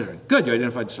line of administrator. Good, you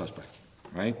identified the suspect,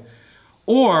 right?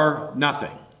 Or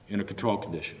nothing in a control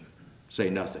condition. Say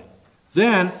nothing.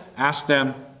 Then ask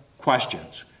them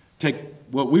questions. Take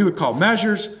what we would call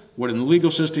measures, what in the legal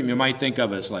system you might think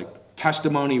of as like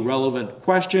testimony relevant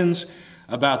questions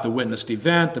about the witnessed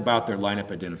event, about their lineup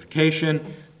identification,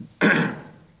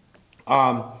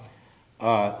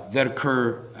 that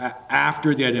occur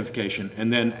after the identification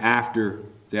and then after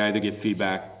they either get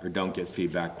feedback or don't get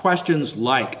feedback. Questions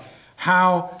like,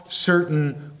 how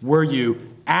certain were you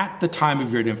at the time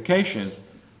of your identification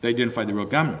they identified the real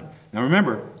gunman? Now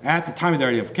remember, at the time of their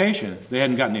identification, they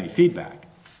hadn't gotten any feedback,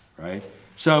 right?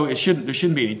 So there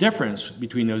shouldn't be any difference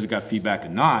between those who got feedback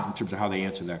and not in terms of how they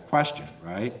answer that question,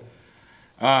 right?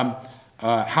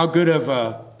 How good of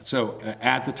a,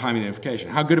 at the time of the identification,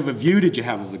 how good of a view did you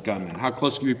have of the gunman? How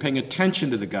close were you paying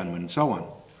attention to the gunman, and so on,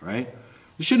 right?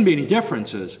 There shouldn't be any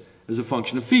differences as a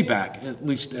function of feedback, at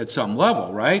least at some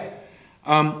level, right?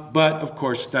 But of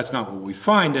course, that's not what we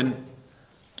find. And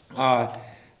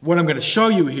what I'm going to show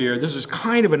you here, this is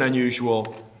kind of an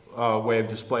unusual way of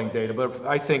displaying data, but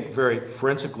I think very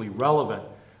forensically relevant.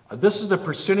 This is the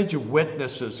percentage of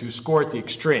witnesses who score at the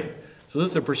extreme. So this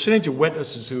is the percentage of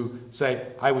witnesses who say,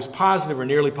 I was positive or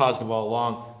nearly positive all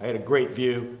along, I had a great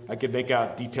view, I could make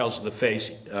out details of the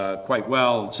face quite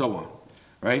well, and so on,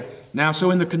 right? Now,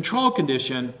 so in the control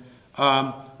condition,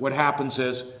 what happens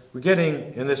is we're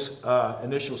getting, in this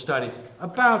initial study,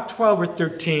 about 12 or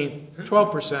 13,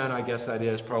 12%, I guess that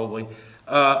is probably,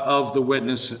 of the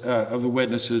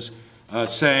witnesses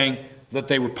saying that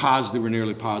they were positive or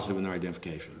nearly positive in their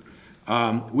identification.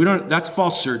 That's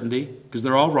false certainty, because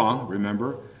they're all wrong,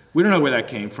 remember. We don't know where that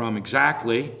came from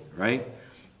exactly, right?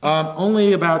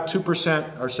 Only about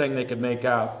 2% are saying they could make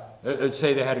out,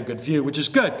 say they had a good view, which is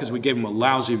good, because we gave them a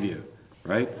lousy view,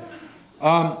 right?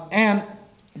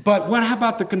 But how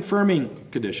about the confirming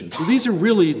condition? So these are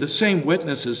really the same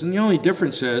witnesses, and the only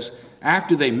difference is,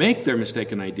 after they make their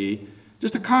mistaken ID,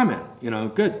 just a comment,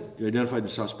 good, you identified the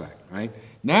suspect, right?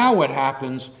 Now what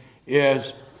happens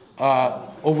is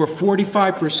over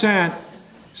 45%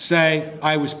 say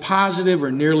I was positive or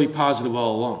nearly positive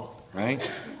all along, right?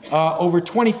 Over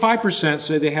 25%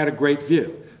 say they had a great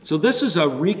view. So this is a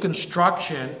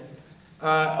reconstruction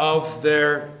of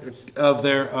their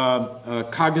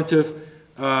cognitive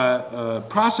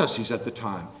processes at the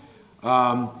time.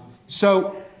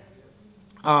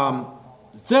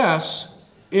 This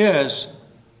is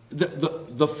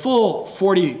the full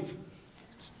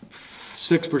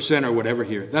 46% or whatever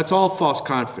here. That's all false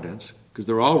confidence, because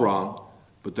they're all wrong,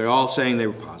 but they're all saying they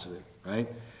were positive, right?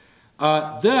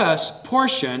 This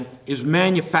portion is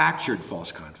manufactured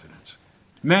false confidence.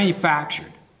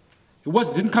 Manufactured.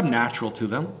 didn't come natural to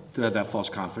them to have that false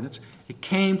confidence. It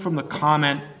came from the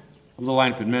comment of the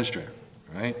lineup administrator,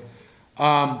 right?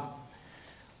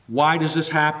 Why does this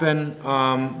happen?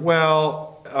 I'm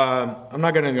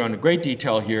not going to go into great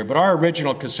detail here, but our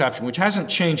original conception, which hasn't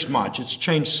changed much, it's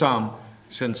changed some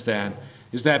since then,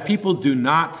 is that people do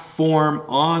not form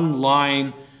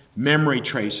online memory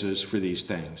traces for these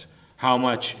things. How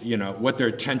much, what their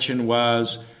attention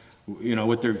was,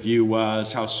 what their view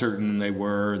was, how certain they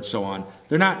were, and so on.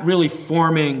 They're not really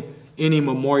forming any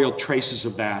memorial traces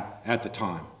of that at the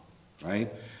time, right?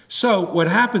 So what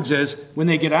happens is, when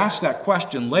they get asked that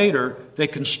question later, they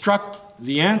construct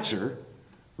the answer,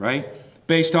 right,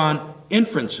 based on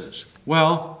inferences.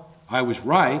 Well, I was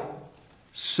right,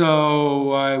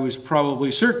 so I was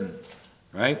probably certain,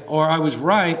 right? Or I was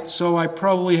right, so I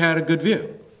probably had a good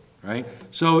view, right?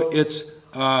 So it's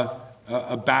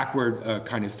a backward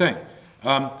kind of thing.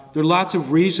 There are lots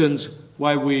of reasons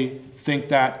why we think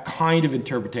that kind of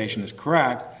interpretation is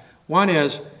correct. One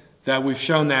is that we've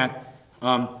shown that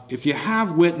if you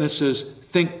have witnesses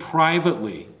think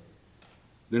privately,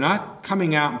 they're not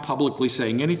coming out and publicly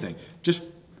saying anything, just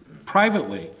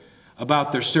privately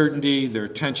about their certainty, their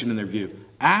attention, and their view,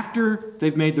 after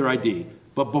they've made their ID,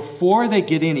 but before they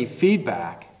get any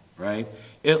feedback, right,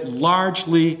 it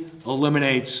largely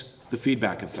eliminates the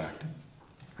feedback effect,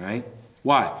 right?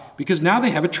 Why? Because now they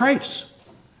have a trace.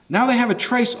 Now they have a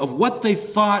trace of what they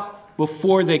thought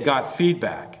before they got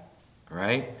feedback, all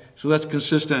right? So that's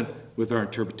consistent with our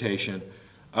interpretation.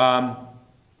 That's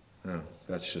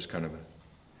just kind of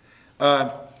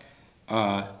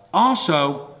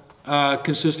also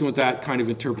consistent with that kind of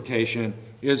interpretation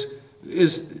is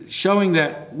showing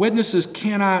that witnesses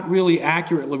cannot really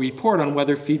accurately report on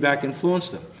whether feedback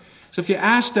influenced them. So if you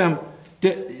ask them,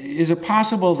 is it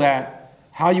possible that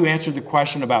how you answered the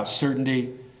question about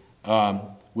certainty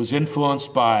was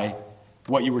influenced by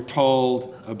what you were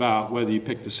told about whether you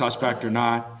picked the suspect or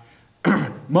not?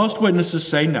 Most witnesses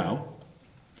say no,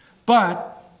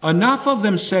 but enough of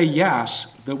them say yes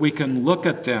that we can look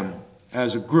at them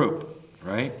as a group,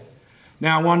 right?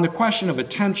 Now, on the question of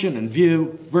attention and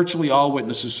view, virtually all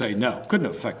witnesses say no. Couldn't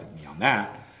have affected me on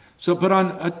that. So, but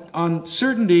on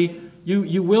certainty,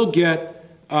 you will get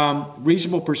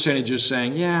reasonable percentages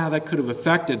saying, yeah, that could have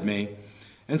affected me.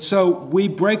 And so we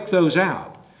break those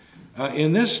out.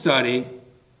 In this study,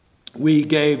 we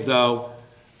gave, though,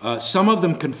 some of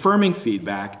them confirming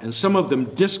feedback and some of them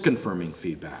disconfirming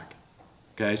feedback.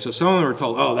 Okay, so some of them are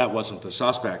told, oh, that wasn't the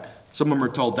suspect. Some of them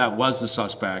are told that was the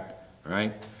suspect,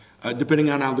 right? Depending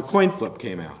on how the coin flip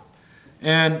came out.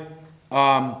 And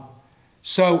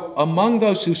so among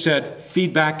those who said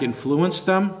feedback influenced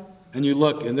them, and you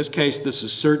look, in this case, this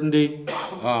is certainty,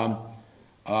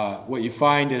 what you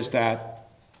find is that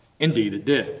indeed it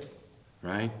did,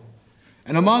 right?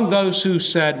 And among those who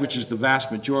said, which is the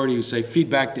vast majority, who say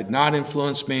feedback did not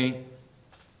influence me,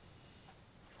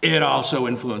 it also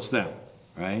influenced them,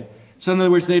 right? So in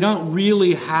other words, they don't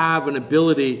really have an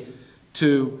ability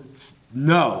to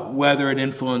know whether it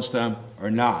influenced them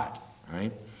or not,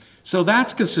 right? So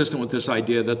that's consistent with this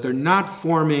idea that they're not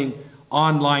forming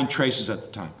online traces at the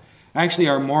time. Actually,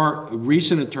 our more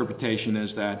recent interpretation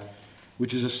is that,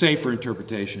 which is a safer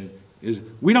interpretation, is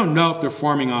we don't know if they're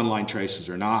forming online traces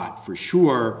or not. For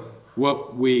sure,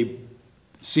 what we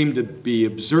seem to be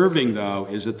observing, though,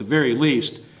 is at the very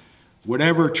least,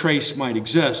 whatever trace might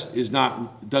exist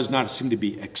does not seem to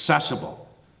be accessible.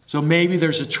 So maybe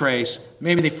there's a trace,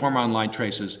 maybe they form online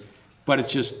traces, but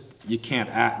it's just they can't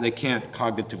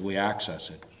cognitively access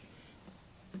it.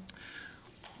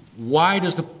 Why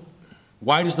does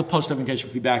the post-identification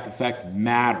feedback effect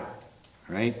matter,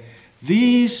 right?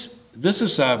 This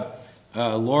is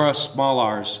Laura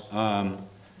Smolar's,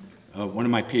 one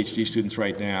of my PhD students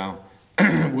right now,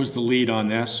 was the lead on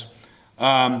this.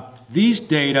 These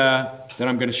data that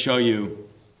I'm going to show you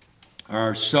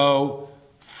are so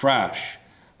fresh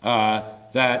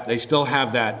that they still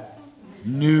have that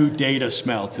new data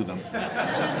smell to them,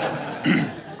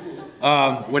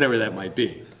 whatever that might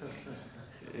be.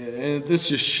 This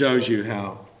just shows you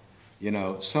how,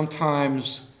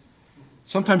 sometimes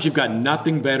you've got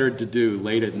nothing better to do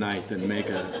late at night than make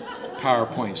a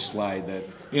PowerPoint slide that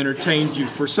entertained you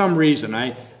for some reason.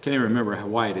 I can't even remember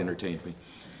why it entertained me.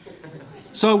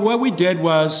 So what we did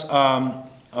was,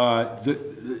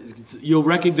 you'll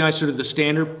recognize sort of the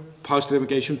standard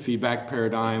post-identification feedback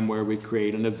paradigm where we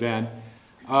create an event,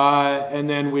 and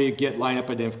then we get lineup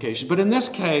identification. But in this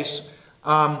case,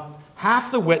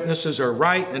 half the witnesses are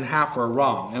right and half are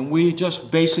wrong. And we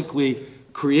just basically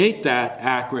create that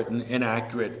accurate and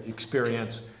inaccurate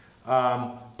experience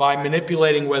by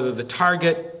manipulating whether the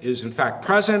target is in fact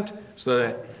present, so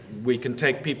that we can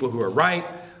take people who are right,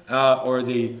 or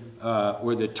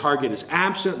the target is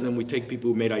absent, and then we take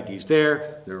people who made IDs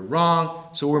there, they're wrong.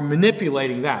 So we're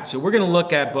manipulating that. So we're going to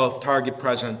look at both target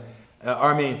present,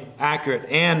 accurate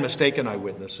and mistaken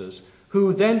eyewitnesses,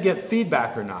 who then get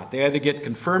feedback or not. They either get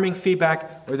confirming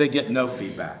feedback or they get no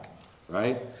feedback,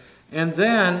 right? And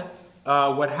then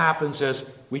what happens is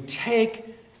we take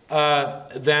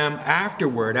them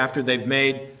afterward, after they've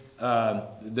made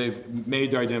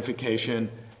their identification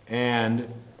and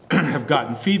have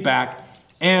gotten feedback,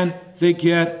 and they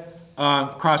get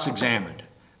cross-examined.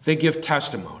 They give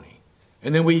testimony.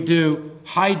 And then we do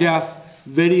high-def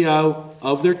video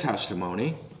of their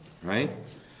testimony, right?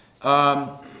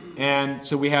 And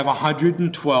so we have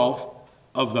 112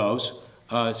 of those,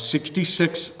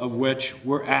 66 of which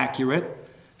were accurate,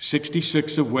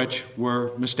 66 of which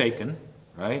were mistaken,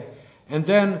 right? And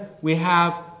then we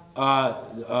have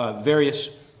various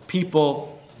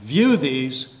people view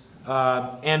these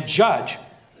and judge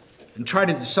and try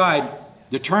to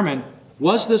determine,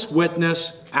 was this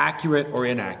witness accurate or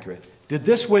inaccurate? Did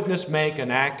this witness make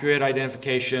an accurate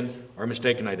identification or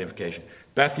mistaken identification?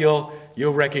 Beth, you'll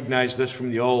recognize this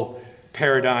from the old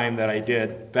paradigm that I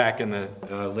did back in the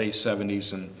late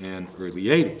 70s and early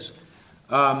 80s.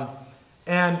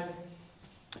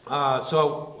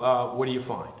 So what do you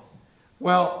find?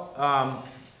 Well,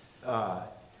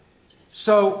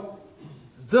 so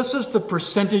this is the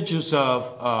percentages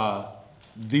of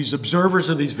these observers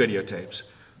of these videotapes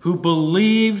who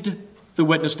believed the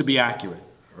witness to be accurate,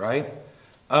 right?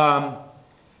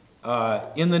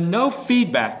 In the no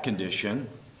feedback condition,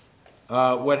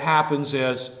 what happens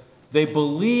is they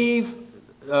believe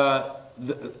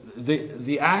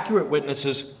the accurate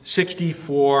witnesses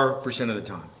 64% of the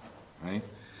time, right?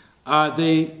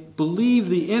 They believe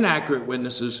the inaccurate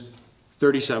witnesses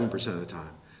 37% of the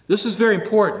time. This is very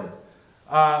important.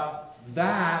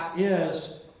 That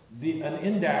is an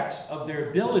index of their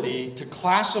ability to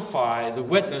classify the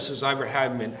witness as either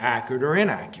having been accurate or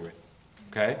inaccurate,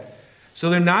 okay? So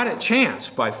they're not at chance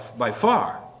by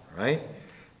far, right?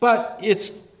 But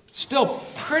it's still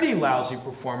pretty lousy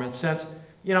performance since,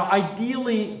 you know,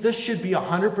 ideally this should be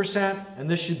 100%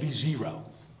 and this should be 0,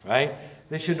 right?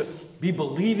 They should be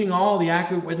believing all the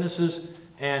accurate witnesses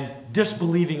and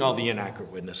disbelieving all the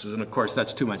inaccurate witnesses. And of course,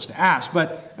 that's too much to ask,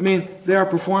 but I mean, they are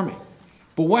performing.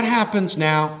 But what happens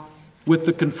now with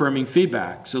the confirming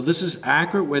feedback? So this is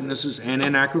accurate witnesses and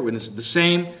inaccurate witnesses, the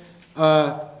same,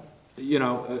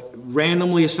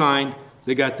 randomly assigned,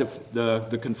 they got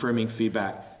the confirming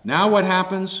feedback. Now what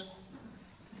happens?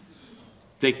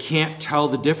 They can't tell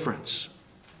the difference.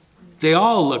 They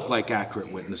all look like accurate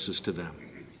witnesses to them,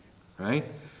 right?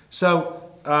 So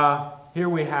here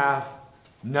we have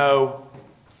no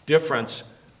difference,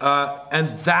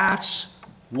 and that's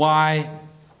why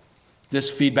this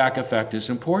feedback effect is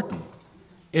important.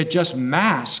 It just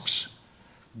masks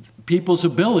people's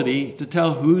ability to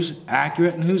tell who's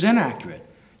accurate and who's inaccurate.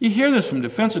 You hear this from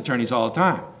defense attorneys all the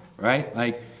time, right?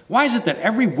 Like, why is it that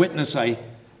every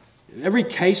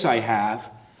case I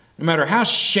have, no matter how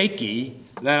shaky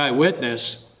that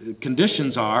eyewitness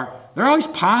conditions are, they're always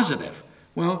positive?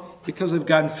 Well, because they've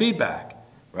gotten feedback,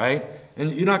 right?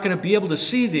 And you're not going to be able to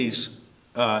see these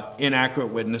inaccurate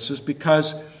witnesses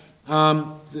because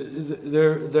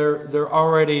they're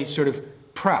already sort of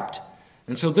prepped.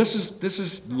 And so this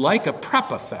is like a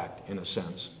prep effect in a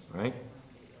sense, right?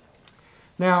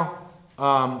 Now,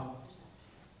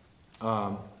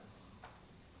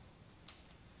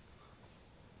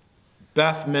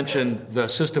 Beth mentioned the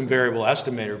system variable,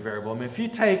 estimator variable. I mean, if you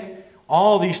take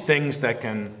all these things that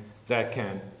can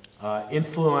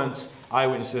influence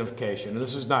eyewitness identification, and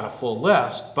this is not a full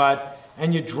list,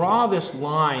 and you draw this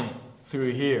line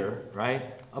through here, right?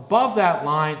 Above that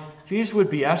line, these would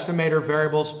be estimator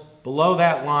variables. Below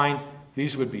that line,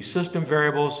 these would be system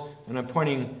variables, and I'm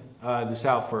pointing this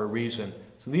out for a reason.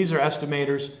 So these are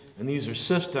estimators, and these are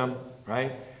system,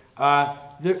 right?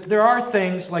 There are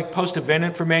things like post-event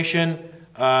information,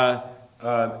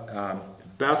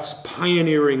 Beth's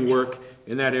pioneering work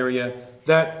in that area,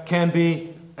 that can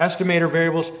be estimator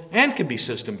variables and can be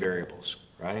system variables,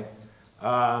 right?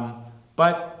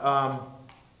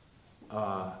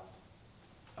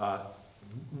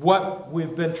 What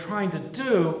we've been trying to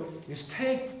do is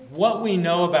take what we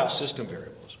know about system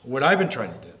variables, what I've been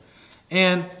trying to do,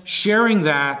 and sharing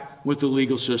that with the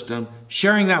legal system,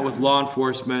 sharing that with law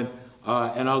enforcement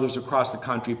and others across the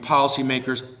country,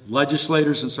 policymakers,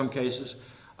 legislators in some cases,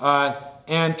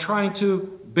 and trying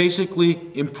to basically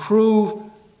improve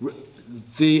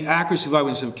the accuracy of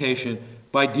eyewitness identification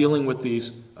by dealing with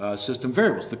these system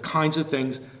variables, the kinds of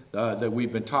things that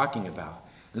we've been talking about.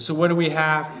 And so what do we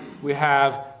have? We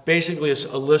have basically is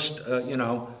a list, you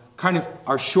know, kind of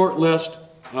our short list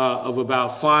of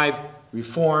about 5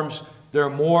 reforms. There are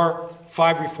more.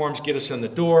 5 reforms get us in the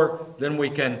door. Then we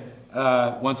can,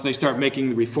 once they start making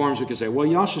the reforms, we can say, well,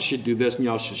 you also should do this and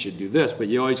you also should do this. But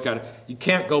you always got to, you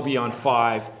can't go beyond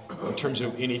 5 in terms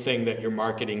of anything that you're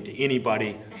marketing to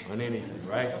anybody on anything,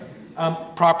 right?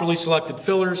 Properly selected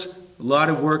fillers, a lot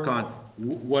of work on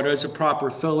what is a proper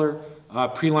filler,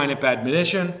 pre-lineup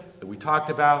admonition that we talked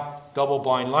about,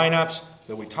 double-blind lineups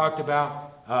that we talked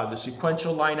about, the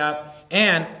sequential lineup,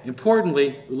 and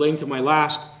importantly, relating to my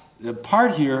last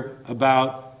part here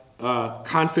about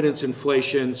confidence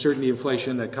inflation, certainty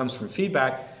inflation that comes from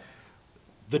feedback,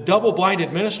 the double-blind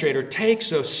administrator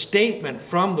takes a statement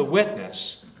from the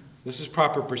witness, this is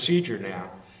proper procedure now,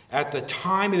 at the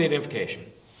time of the identification.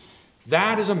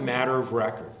 That is a matter of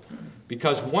record.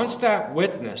 Because once that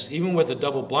witness, even with a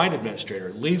double-blind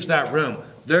administrator, leaves that room,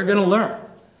 they're going to learn.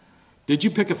 Did you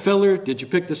pick a filler? Did you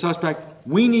pick the suspect?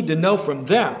 We need to know from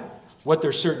them what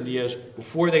their certainty is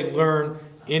before they learn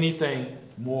anything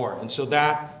more. And so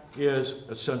that is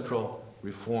a central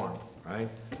reform, right?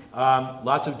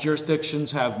 Lots of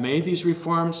jurisdictions have made these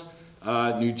reforms.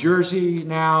 New Jersey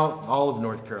now, all of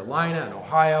North Carolina and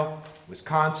Ohio,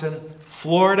 Wisconsin,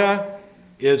 Florida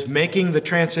is making the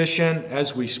transition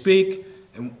as we speak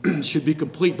and should be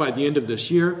complete by the end of this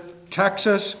year.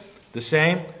 Texas, the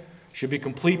same, should be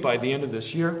complete by the end of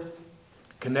this year.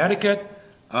 Connecticut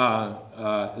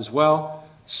as well.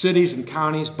 Cities and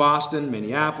counties, Boston,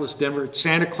 Minneapolis, Denver,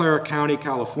 Santa Clara County,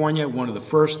 California, one of the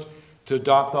first to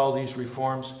adopt all these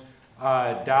reforms.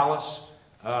 Dallas,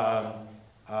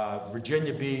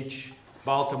 Virginia Beach,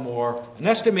 Baltimore, an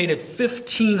estimated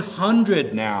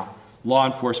 1,500 now law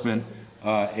enforcement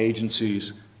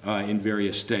agencies in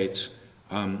various states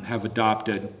have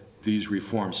adopted these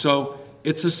reforms. So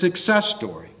it's a success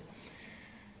story.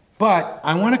 But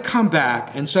I want to come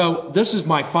back, and so this is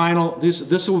my final,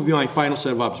 this will be my final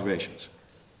set of observations.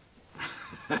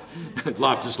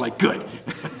 Loftus is like, good.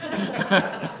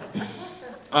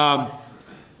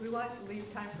 We like to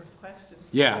leave time for questions.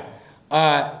 Yeah.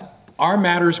 Our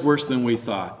matter's worse than we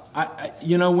thought.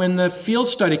 You know, when the field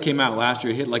study came out last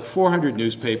year, it hit like 400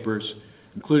 newspapers,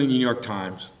 including the New York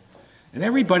Times, and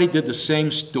everybody did the same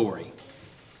story.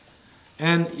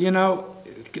 And, you know,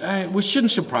 which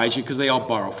shouldn't surprise you because they all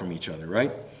borrow from each other,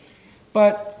 right?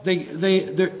 But they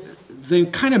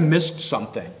kind of missed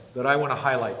something that I want to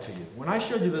highlight to you. When I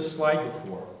showed you this slide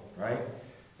before, right?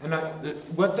 And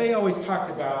what they always talked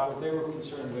about, what they were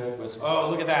concerned with was, oh,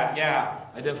 look at that, yeah,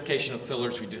 identification of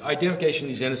fillers, identification of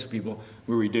these innocent people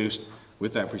were reduced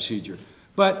with that procedure.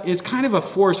 But it's kind of a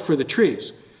forest for the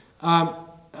trees.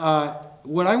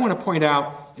 What I want to point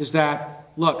out is that,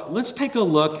 look, let's take a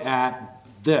look at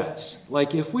this.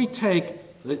 Like if we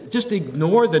just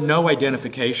ignore the no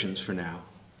identifications for now,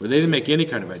 where they didn't make any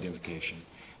kind of identification,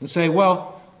 and say,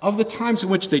 well, of the times in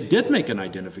which they did make an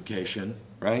identification,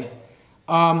 right,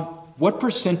 what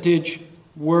percentage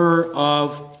were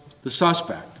of the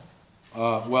suspect?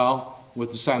 Well,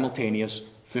 with the simultaneous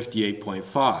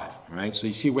 58.5, right? So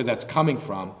you see where that's coming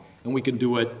from, and we can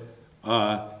do it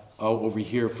over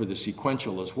here for the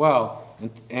sequential as well.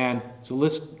 And so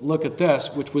let's look at this,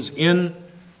 which was in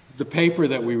the paper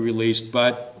that we released,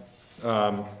 but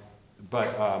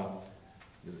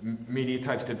media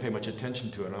types didn't pay much attention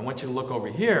to it. And I want you to look over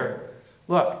here.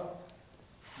 Look,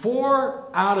 4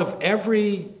 out of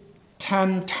every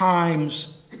 10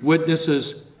 times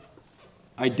witnesses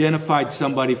identified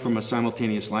somebody from a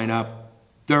simultaneous lineup,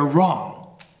 they're wrong.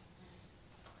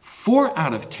 4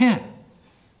 out of 10.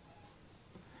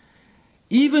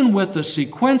 Even with the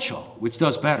sequential, which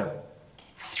does better,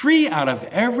 3 out of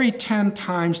every 10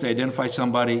 times they identify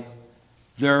somebody,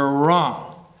 they're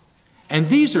wrong. And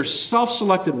these are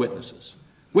self-selected witnesses.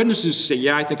 Witnesses say,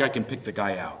 yeah, I think I can pick the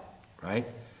guy out, right?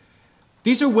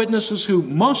 These are witnesses who,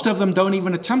 most of them don't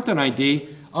even attempt an ID.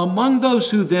 Among those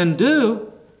who then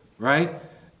do, right,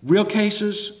 real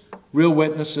cases, real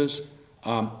witnesses,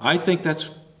 I think that's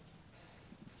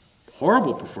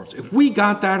horrible performance. If we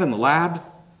got that in the lab,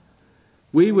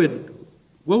 what would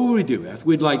we do?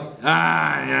 We'd like,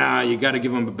 you got to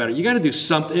give them a better, you got to do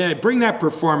something, bring that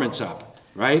performance up,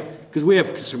 right? Because we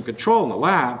have some control in the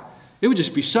lab. It would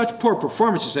just be such poor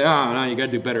performance to say, oh, no, you got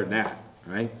to do better than that,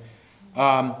 right?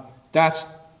 That's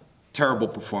terrible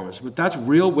performance, but that's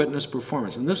real witness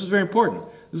performance. And this is very important.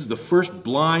 This is the first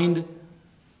blind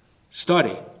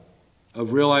study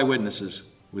of real eyewitnesses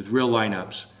with real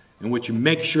lineups in which you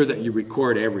make sure that you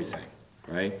record everything,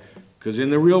 right? Because in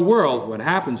the real world, what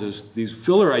happens is these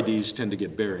filler IDs tend to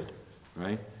get buried,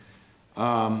 right?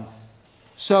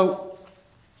 So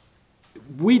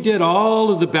we did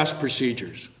all of the best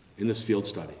procedures in this field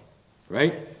study,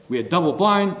 right? We had double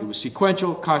blind, it was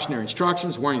sequential, cautionary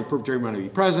instructions, warning the perpetrator might be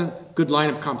present, good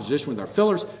lineup composition with our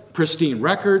fillers, pristine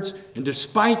records, and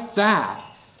despite that,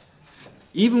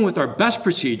 even with our best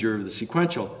procedure of the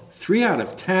sequential, 3 out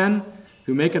of 10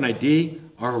 who make an ID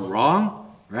are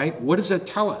wrong, right? What does that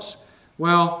tell us?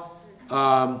 Well,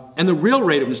 and the real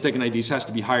rate of mistaken IDs has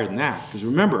to be higher than that, because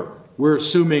remember, we're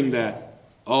assuming that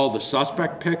all the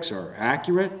suspect picks are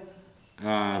accurate.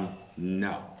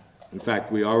 No. In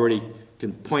fact, we already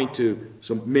can point to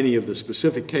many of the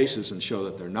specific cases and show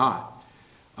that they're not.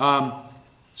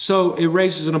 So it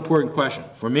raises an important question,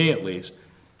 for me at least.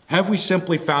 Have we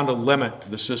simply found a limit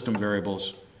to the system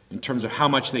variables in terms of how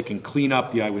much they can clean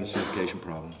up the eyewitness identification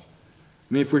problem?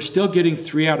 I mean, if we're still getting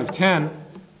 3 out of 10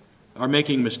 are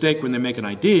making a mistake when they make an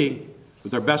ID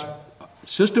with our best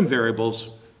system variables,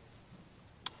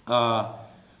 there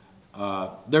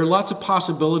are lots of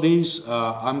possibilities.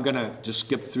 I'm going to just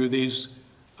skip through these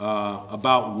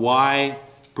about why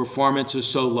performance is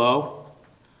so low.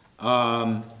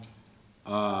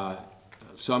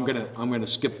 So I'm going to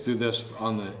skip through this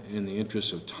in the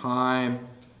interest of time.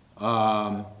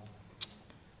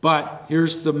 But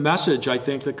here's the message, I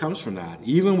think, that comes from that.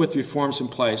 Even with reforms in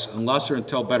place, unless or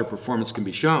until better performance can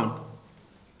be shown,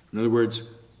 in other words,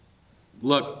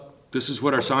 look, this is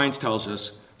what our science tells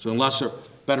us, so unless or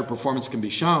better performance can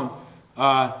be shown,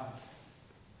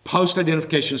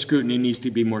 post-identification scrutiny needs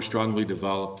to be more strongly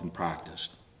developed and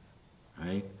practiced,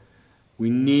 right?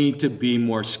 We need to be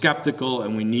more skeptical,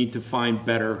 and we need to find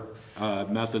better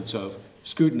methods of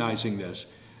scrutinizing this.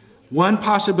 One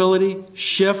possibility,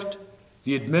 shift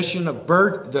the admission of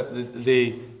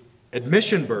the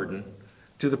admission burden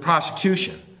to the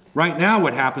prosecution. Right now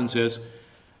what happens is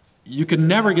you can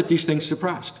never get these things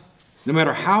suppressed. No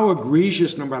matter how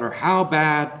egregious, no matter how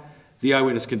bad the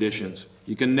eyewitness conditions,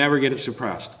 you can never get it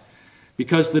suppressed.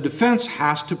 Because the defense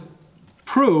has to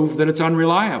prove that it's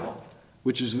unreliable,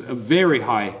 which is a very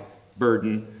high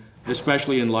burden,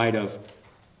 especially in light of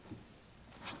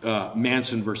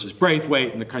Manson versus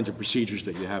Braithwaite and the kinds of procedures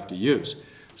that you have to use.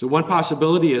 So one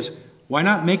possibility is, why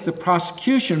not make the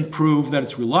prosecution prove that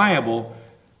it's reliable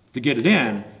to get it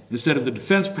in, instead of the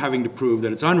defense having to prove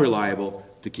that it's unreliable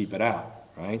to keep it out,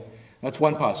 right? That's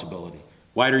one possibility.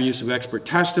 Wider use of expert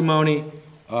testimony,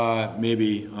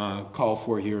 maybe call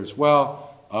for here as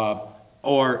well,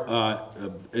 or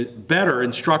better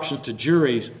instructions to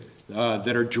juries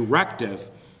that are directive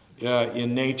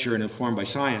in nature and informed by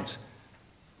science.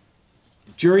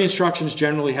 Jury instructions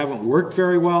generally haven't worked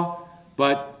very well,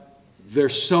 but they're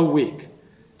so weak.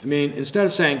 I mean, instead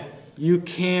of saying, you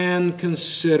can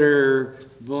consider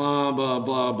blah, blah,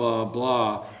 blah, blah,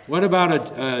 blah, what about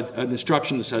an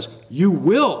instruction that says, you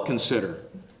will consider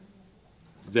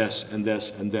this and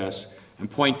this and this, and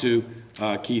point to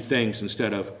key things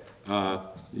instead of,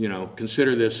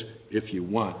 consider this if you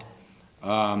want.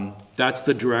 That's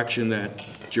the direction that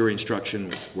jury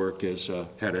instruction work is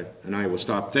headed. And I will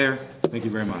stop there. Thank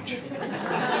you very much.